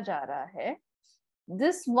ऐसा जा रहा है,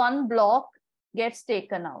 this one block gets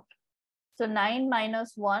taken out. So 9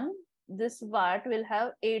 minus 1, this part will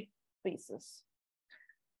have 8 pieces.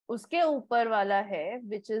 उसके ऊपर वाला है,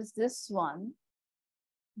 which is this one,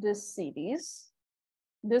 this series,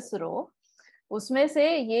 this row, उसमें से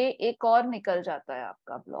ये एक और निकल जाता है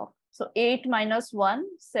आपका block. So 8 minus 1,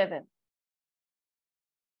 7.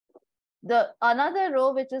 The another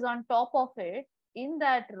row which is on top of it, in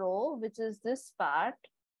that row, which is this part,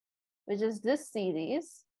 which is this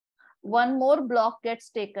series, one more block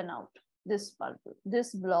gets taken out. This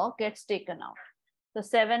block gets taken out. So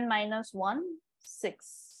 7 minus 1,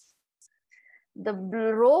 6. The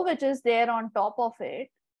row which is there on top of it,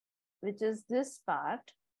 which is this part,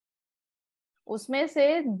 उसमें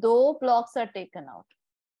से 2 blocks are taken out.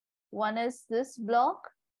 One is this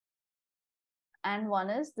block and one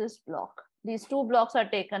is this block. These 2 blocks are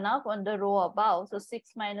taken up on the row above. So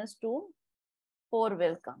 6 minus 2, 4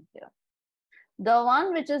 will come here. The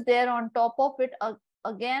one which is there on top of it,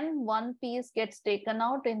 again, one piece gets taken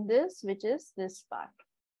out in this, which is this part.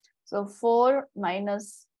 So 4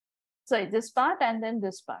 minus, sorry, this part and then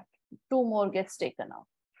this part. 2 more gets taken out.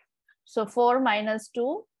 So 4 minus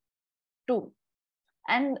 2, 2.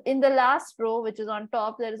 And in the last row, which is on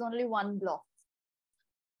top, there is only 1 block.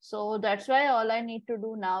 So that's why all I need to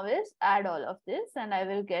do now is add all of this and I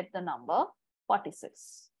will get the number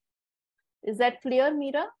 46. Is that clear,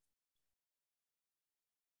 Meera?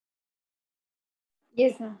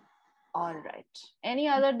 Yes, ma'am. All right. Any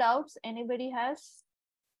other doubts anybody has?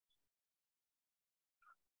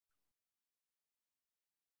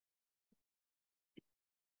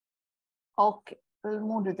 Okay, we'll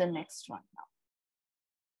move to the next one now.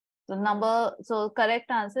 So correct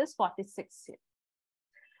answer is 46 here.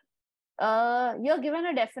 You're given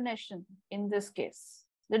a definition in this case.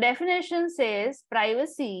 The definition says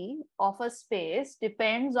privacy of a space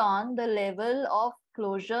depends on the level of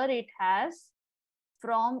closure it has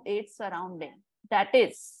from its surrounding. That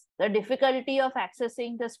is the difficulty of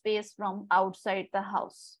accessing the space from outside the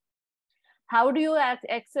house. How do you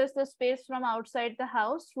access the space from outside the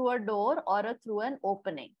house? Through a door or through an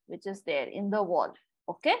opening, which is there in the wall.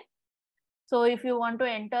 Okay. So if you want to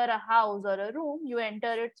enter a house or a room, you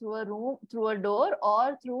enter it through a room, through a door,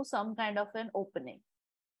 or through some kind of an opening.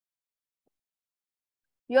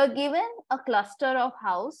 You are given a cluster of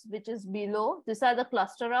house, which is below. These are the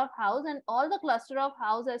cluster of house, and all the cluster of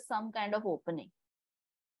house has some kind of opening.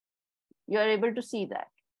 You are able to see that.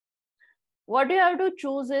 What you have to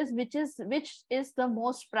choose is which is the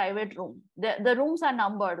most private room. The rooms are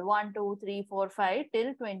numbered 1, 2, 3, 4, 5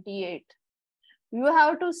 till 28. You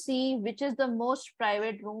have to see which is the most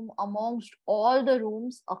private room amongst all the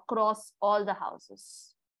rooms across all the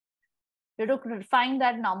houses. You have to find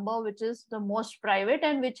that number which is the most private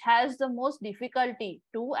and which has the most difficulty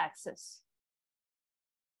to access.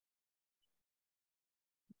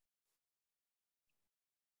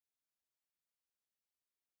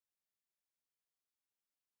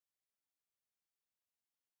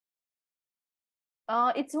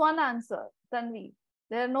 It's one answer, Tanvi.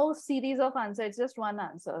 There are no series of answers, it's just one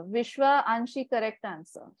answer. Vishwa, Anshi, correct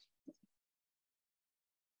answer.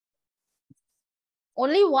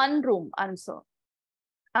 Only one room answer.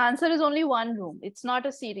 Answer is only one room. It's not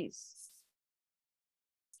a series.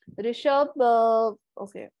 Rishabh,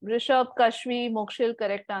 okay. Rishabh, Kashvi, Mokshil,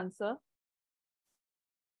 correct answer.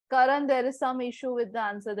 Karan, there is some issue with the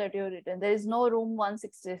answer that you've written. There is no room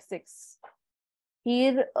 166.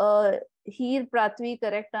 Here, Pratvi,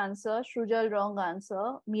 correct answer. Shrujal, wrong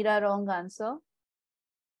answer. Meera, wrong answer.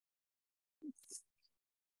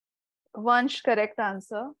 Vansh, correct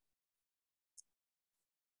answer.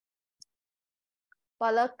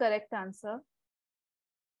 Palak, correct answer.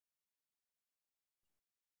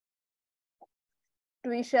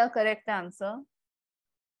 Twisha, correct answer.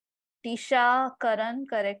 Tisha, Karan,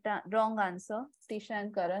 correct, wrong answer. Tisha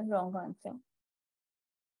and Karan, wrong answer.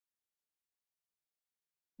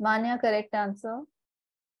 Manya, correct answer.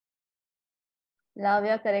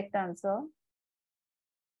 Lavya, correct answer.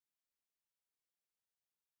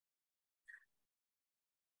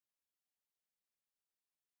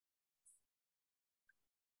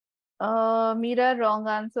 Meera, wrong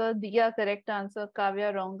answer. Diya, correct answer.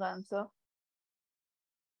 Kavya, wrong answer.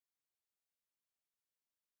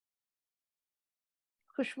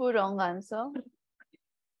 Khushbu, wrong answer.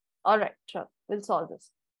 All right, sure. We'll solve this.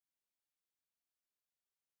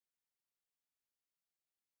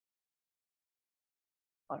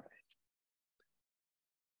 All right.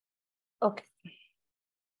 Okay.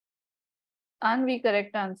 Anvi,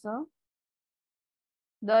 correct answer.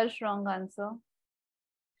 Darsh, wrong answer.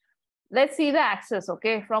 Let's see the axis,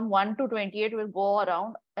 okay? From 1 to 28, we'll go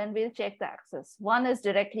around and we'll check the axis. 1 is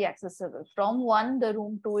directly accessible. From 1, the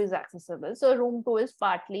room 2 is accessible. So room 2 is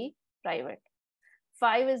partly private.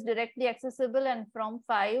 5 is directly accessible, and from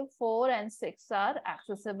 5, 4 and 6 are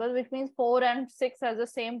accessible, which means 4 and 6 has the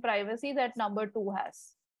same privacy that number 2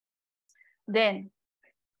 has. Then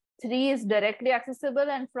 3 is directly accessible,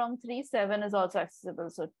 and from 3, 7 is also accessible.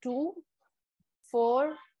 So 2,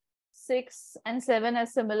 4, 6 and 7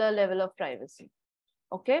 has similar level of privacy.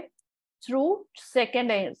 Okay, through second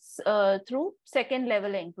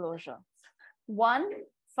level enclosure. 1,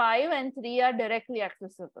 5 and 3 are directly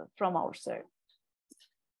accessible from outside.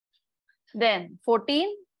 Then 14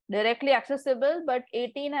 directly accessible, but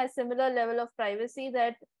 18 has similar level of privacy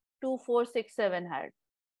that 2, 4, 6, 7 had.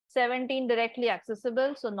 17 directly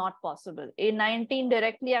accessible, so not possible. 19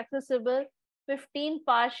 directly accessible, 15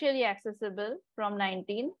 partially accessible from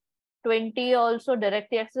 19. 20 also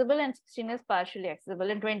directly accessible, and 16 is partially accessible,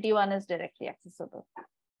 and 21 is directly accessible.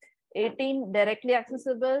 18 directly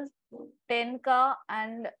accessible, 10 ka,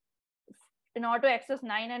 and in order to access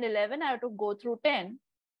 9 and 11, I have to go through 10,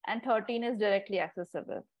 and 13 is directly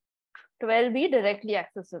accessible. 12 be directly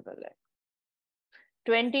accessible.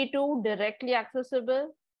 22 directly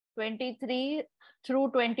accessible, 23 through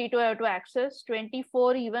 22 I have to access,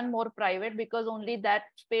 24 even more private because only that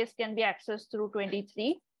space can be accessed through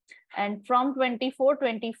 23. And from 24,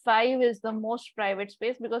 25 is the most private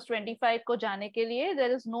space because 25 ko jaane ke liye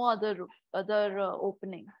there is no other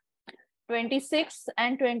opening. 26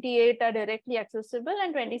 and 28 are directly accessible,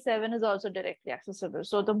 and 27 is also directly accessible.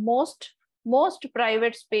 So the most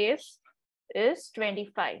private space is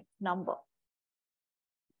 25 number.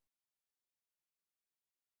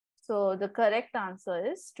 So the correct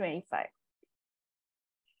answer is 25.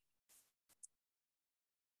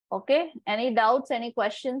 Okay, any doubts, any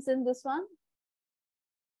questions in this one?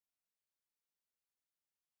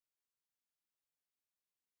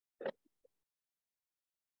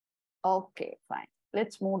 Okay, fine.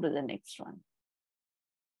 Let's move to the next one.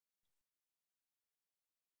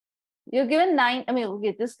 You're given 9,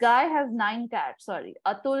 okay, this guy has 9 cats, sorry.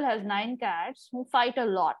 Atul has 9 cats who fight a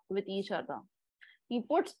lot with each other. He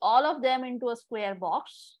puts all of them into a square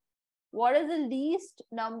box what is the least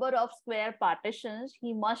number of square partitions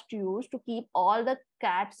he must use to keep all the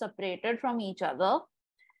cats separated from each other.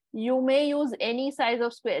 You may use any size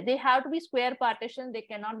of square. They have to be square partitions. They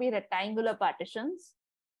cannot be rectangular partitions.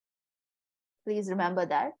 Please remember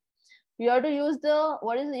that. You have to use you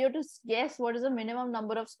have to guess what is the minimum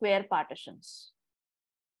number of square partitions.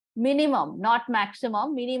 Minimum, not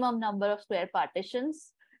maximum, minimum number of square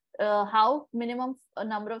partitions. How minimum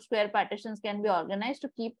number of square partitions can be organized to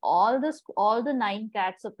keep all the 9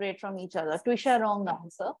 cats separate from each other. Twisha, wrong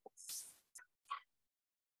answer.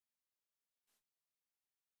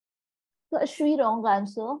 So Ashwi, wrong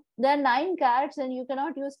answer. There are 9 cats and you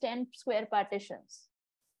cannot use 10 square partitions.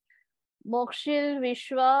 Mokshil,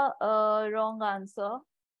 Vishwa, wrong answer.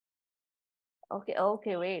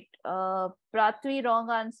 Okay, wait. Pratvi,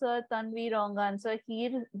 wrong answer. Tanvi, wrong answer.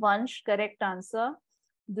 Heer, Vansh, correct answer.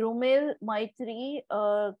 Drumil, Maitri,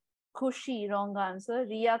 Khushi, wrong answer.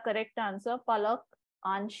 Riya, correct answer. Palak,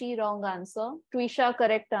 Anshi, wrong answer. Twisha,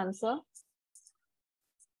 correct answer.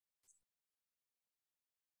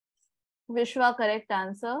 Vishwa, correct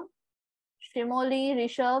answer. Shimoli,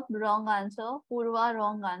 Rishabh, wrong answer. Purva,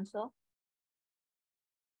 wrong answer.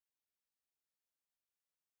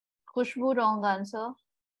 Khushbu, wrong answer.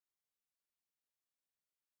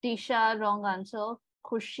 Tisha, wrong answer.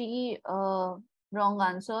 Khushi, wrong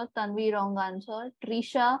answer. Tanvi, wrong answer.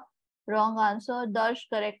 Trisha, wrong answer. Darsh,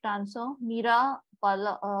 correct answer. Meera,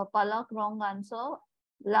 Palak, wrong answer.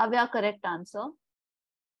 Lavya, correct answer.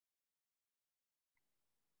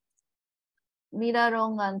 Meera,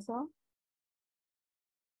 wrong answer.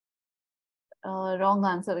 Wrong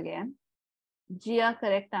answer again. Jia,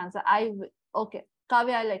 correct answer. Okay.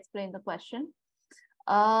 Kavya, I'll explain the question.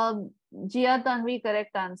 Jia, Tanvi,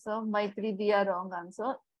 correct answer. Maitri, Diya, wrong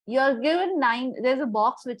answer. You're given 9. There's a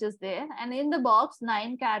box which is there, and in the box,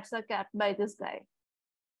 9 cats are kept by this guy.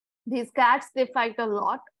 These cats, they fight a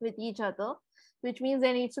lot with each other, which means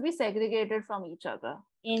they need to be segregated from each other.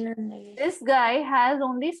 This guy has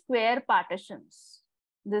only square partitions.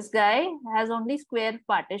 This guy has only square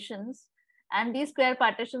partitions, and these square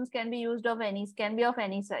partitions can be used of any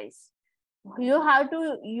size. You have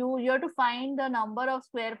to find the number of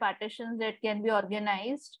square partitions that can be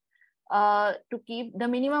organized to keep the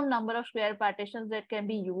minimum number of square partitions that can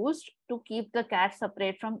be used to keep the cats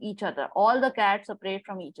separate from each other. All the cats separate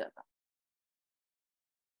from each other.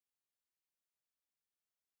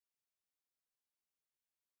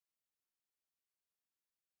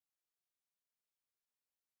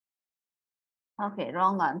 Okay,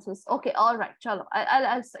 wrong answers. Okay, all right, chalo.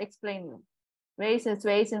 I'll explain you. It's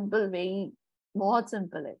very simple, बहुत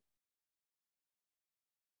simple है.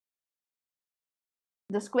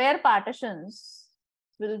 The square partitions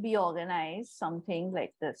will be organized something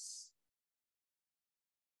like this.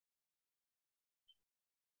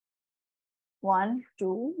 1,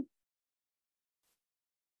 2,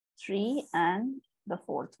 3, and the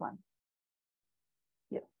 4th one.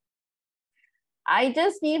 Yeah. I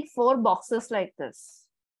just need 4 boxes like this.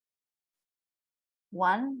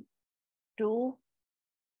 1, 2,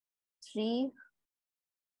 3,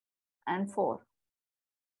 and 4.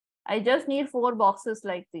 I just need 4 boxes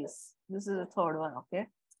like this. This is the 3rd one, okay?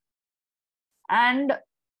 And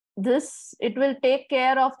this, it will take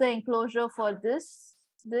care of the enclosure for this,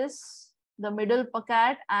 the middle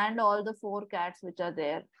cat, and all the 4 cats which are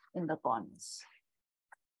there in the corners.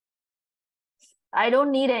 I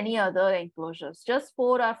don't need any other enclosures. Just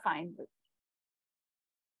 4 are fine with.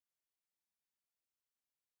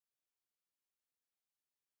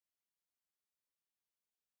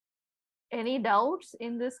 Any doubts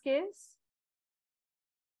in this case?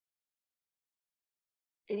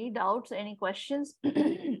 Any doubts, any questions?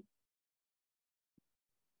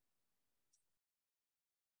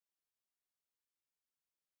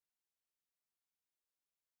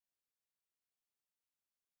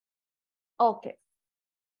 Okay.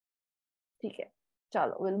 Okay.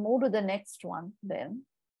 Chalo, we'll move to the next one then.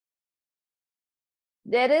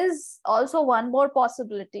 There is also one more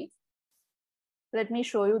possibility. Let me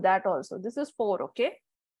show you that also. This is 4, okay?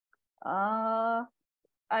 I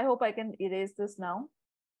hope I can erase this now.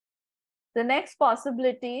 The next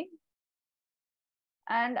possibility,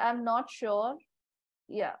 and I'm not sure,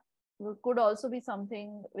 yeah, it could also be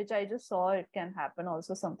something which I just saw, it can happen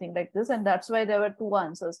also something like this, and that's why there were 2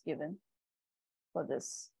 answers given for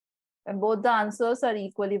this. And both the answers are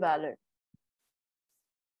equally valid.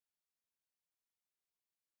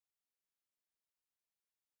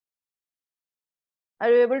 Are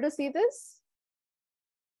you able to see this?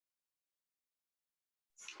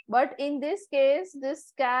 But in this case,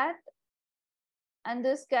 this cat and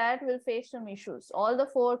this cat will face some issues. All the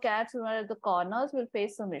 4 cats who are at the corners will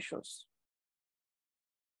face some issues.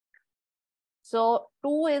 So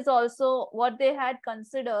 2 is also what they had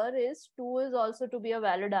considered is 2 is also to be a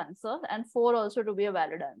valid answer and 4 also to be a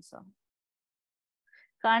valid answer.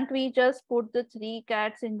 Can't we just put the 3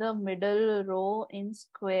 cats in the middle row in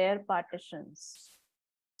square partitions?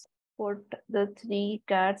 Put the 3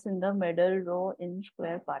 cats in the middle row in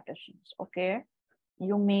square partitions. Okay.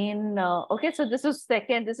 You mean, okay, so this is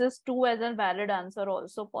second. This is 2 as a valid answer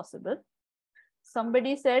also possible.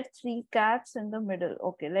 Somebody said 3 cats in the middle.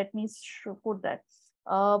 Okay, let me put that.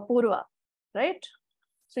 Purva, right?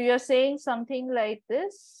 So you're saying something like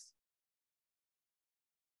this.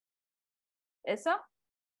 Esa?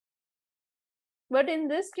 But in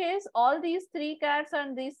this case, all these 3 cats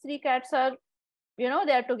and these 3 cats are, you know,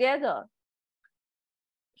 they're together.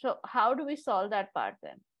 So how do we solve that part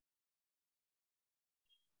then?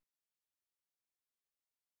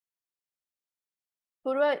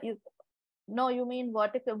 Purva, no, you mean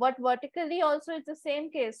vertical. But vertically also it's the same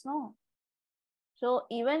case, no? So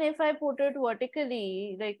even if I put it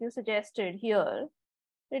vertically, like you suggested here,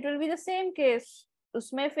 it will be the same case.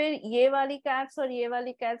 Usme fir ye wali cats or ye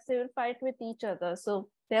wali cats, they will fight with each other. So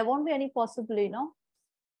there won't be any possibility, no?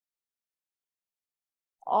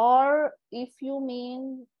 Or if you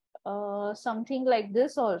mean something like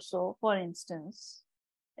this also, for instance,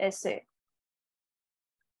 essay.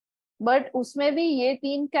 But उसमें भी ये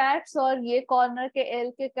 3 cats और ये corner के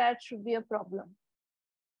L के cats should be a problem.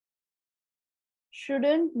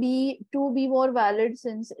 Shouldn't be 2 be more valid,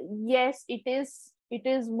 since yes, it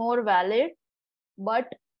is more valid,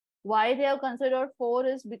 but why they have considered 4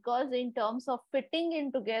 is because in terms of fitting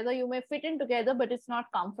in together, you may fit in together, but it's not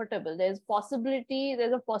comfortable. There's a possibility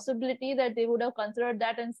that they would have considered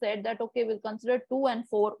that and said that, okay, we'll consider 2 and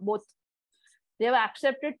 4 both. They have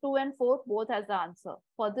accepted 2 and 4 both as the answer.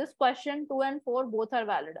 For this question, 2 and 4 both are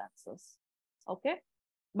valid answers. Okay.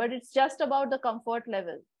 But it's just about the comfort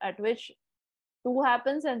level at which 2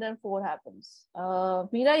 happens and then 4 happens.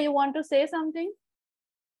 Meera, you want to say something?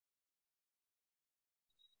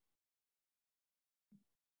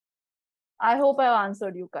 I hope I've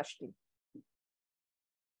answered you, Kashti.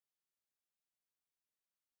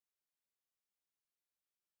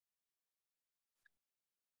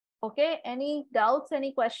 Okay, any doubts,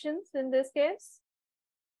 any questions in this case?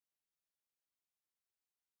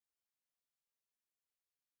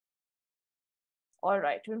 All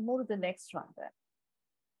right, we'll move to the next one then.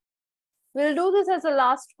 We'll do this as a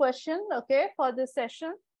last question, okay, for this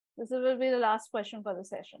session. This will be the last question for the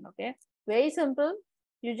session, okay? Very simple.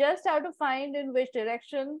 You just have to find in which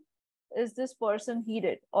direction is this person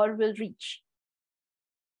headed or will reach.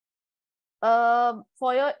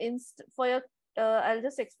 For your I'll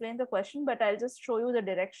just explain the question, but I'll just show you the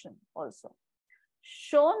direction also.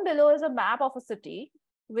 Shown below is a map of a city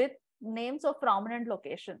with names of prominent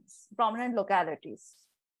locations, prominent localities.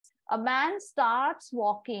 A man starts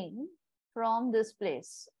walking from this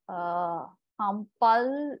place,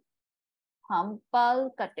 Hampal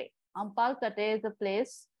Kate. Hampal Kate is the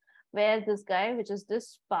place where this guy, which is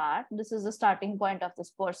this part, this is the starting point of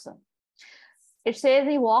this person. It says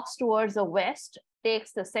he walks towards the west,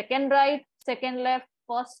 takes the second right, second left,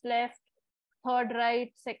 first left, third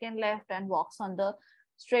right, second left, and walks on the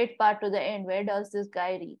straight path to the end. Where does this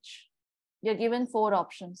guy reach? You're given 4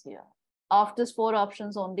 options here. Of these 4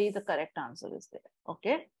 options, only the correct answer is there.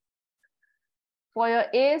 Okay. For your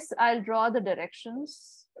A's, I'll draw the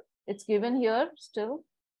directions. It's given here still.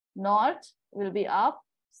 North will be up,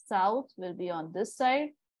 south will be on this side,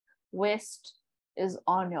 west is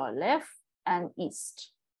on your left, and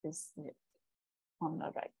east is on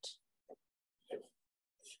the right.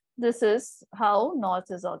 This is how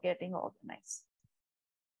north is all getting organized.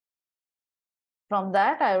 From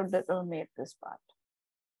that, I would make this part.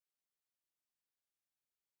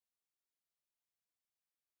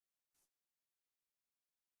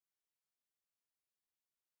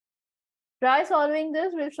 Try solving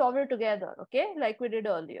this, we'll solve it together, okay? Like we did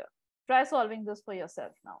earlier. Try solving this for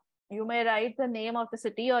yourself now. You may write the name of the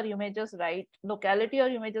city, or you may just write locality, or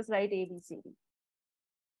you may just write A, B, C, D.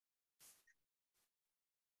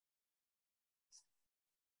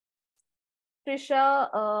 Trisha,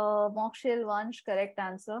 Mokshil, Vansh, correct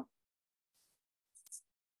answer.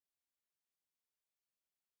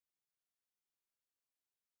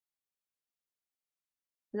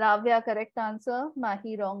 Lavya, correct answer.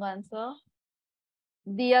 Mahi, wrong answer.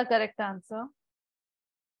 Dia, correct answer.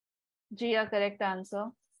 Jia, correct answer.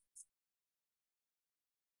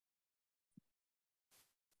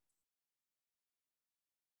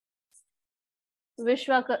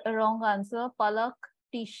 Vishwa, wrong answer. Palak,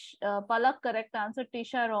 Palak, correct answer.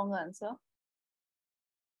 Tisha, wrong answer.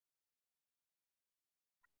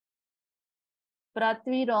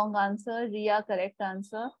 Prithvi, wrong answer. Riya, correct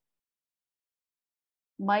answer.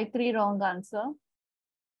 Maitri, wrong answer.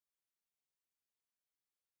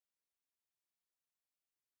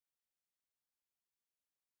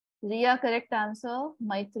 Riya, correct answer.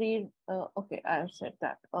 Maitri, okay, I have said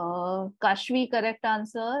that. Kashvi, correct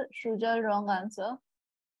answer. Shrujal, wrong answer.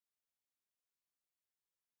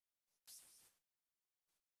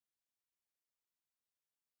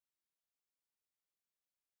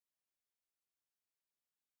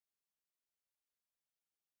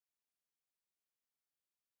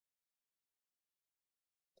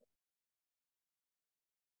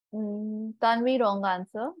 Tanvi, wrong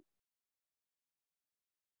answer.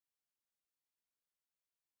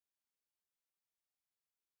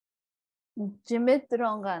 Jimit,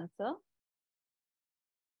 wrong answer.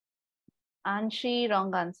 Anshi,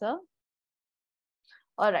 wrong answer.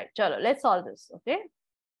 All right, chalo, let's solve this, okay?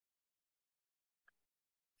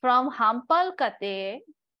 From Hampal Kate,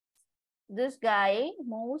 this guy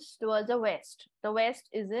moves towards the west. The west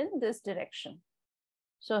is in this direction.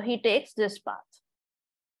 So he takes this path.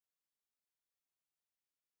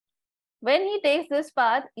 When he takes this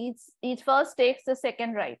path, he first takes the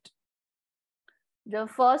second right. The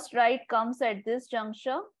first right comes at this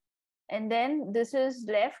juncture, and then this is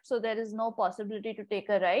left, so there is no possibility to take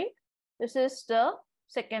a right. This is the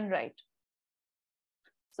second right.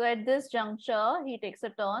 So at this juncture, he takes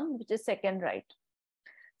a turn, which is second right.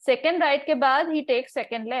 Second right ke baad, he takes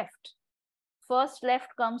second left. First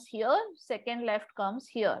left comes here, second left comes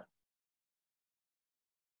here.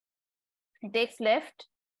 He takes left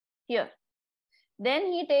here.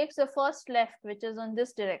 Then he takes the first left, which is on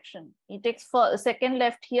this direction. He takes second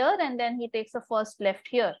left here, and then he takes the first left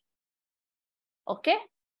here. Okay.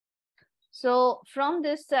 So from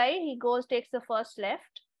this side, he takes the first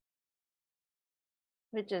left,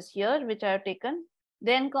 which is here, which I have taken.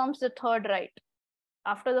 Then comes the third right.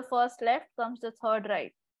 After the first left comes the third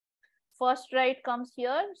right. First right comes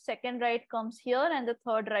here, second right comes here, and the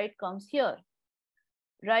third right comes here.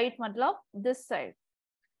 Right, matlab this side.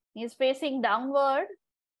 He is facing downward,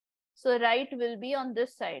 so right will be on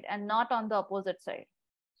this side and not on the opposite side.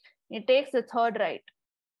 He takes the third right.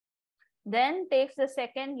 Then takes the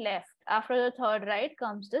second left. After the third right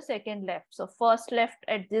comes the second left. So first left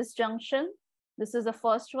at this junction. This is the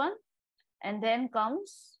first one. And then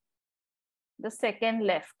comes the second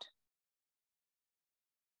left.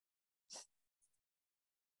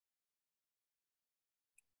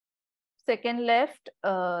 Second left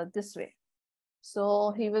this way.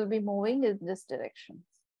 So he will be moving in this direction.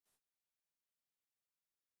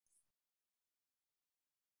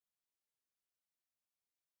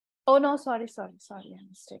 Oh no, sorry, I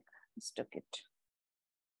mistook it.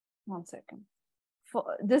 1 second.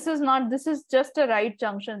 This is just a right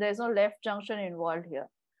junction. There's no left junction involved here.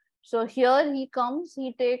 So here he comes,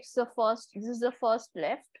 he takes the first, this is the first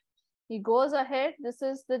left. He goes ahead. This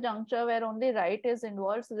is the juncture where only right is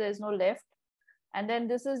involved, so there's no left. And then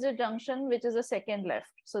this is the junction, which is the second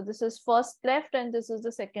left. So this is first left and this is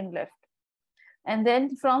the second left. And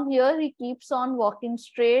then from here, he keeps on walking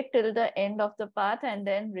straight till the end of the path and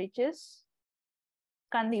then reaches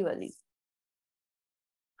Kandivali.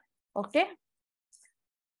 Okay.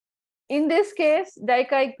 In this case,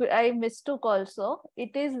 like I mistook also,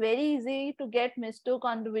 it is very easy to get mistook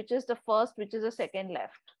on which is the first, which is the second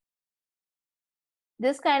left.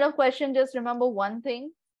 This kind of question, just remember one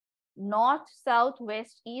thing. North, south,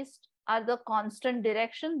 west, east are the constant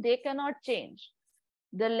direction. They cannot change.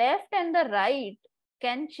 The left and the right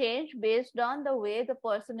can change based on the way the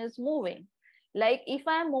person is moving. Like if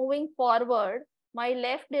I'm moving forward, my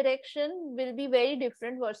left direction will be very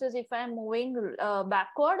different versus if I'm moving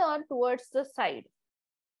backward or towards the side.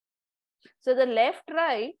 So the left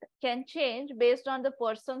right can change based on the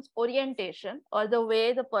person's orientation or the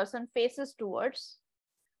way the person faces towards.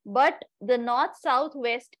 But the north, south,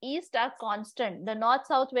 west, east are constant. The north,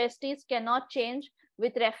 south, west, east cannot change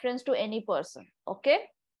with reference to any person. Okay.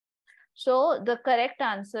 So the correct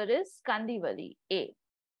answer is Kandivali, A.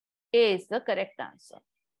 A is the correct answer.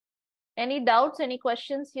 Any doubts, any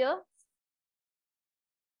questions here?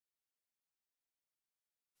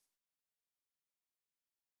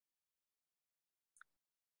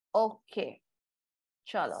 Okay.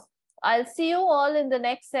 Chalo. I'll see you all in the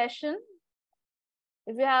next session.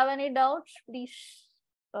 If you have any doubts, please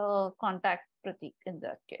contact Pratik in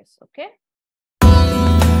that case. Okay.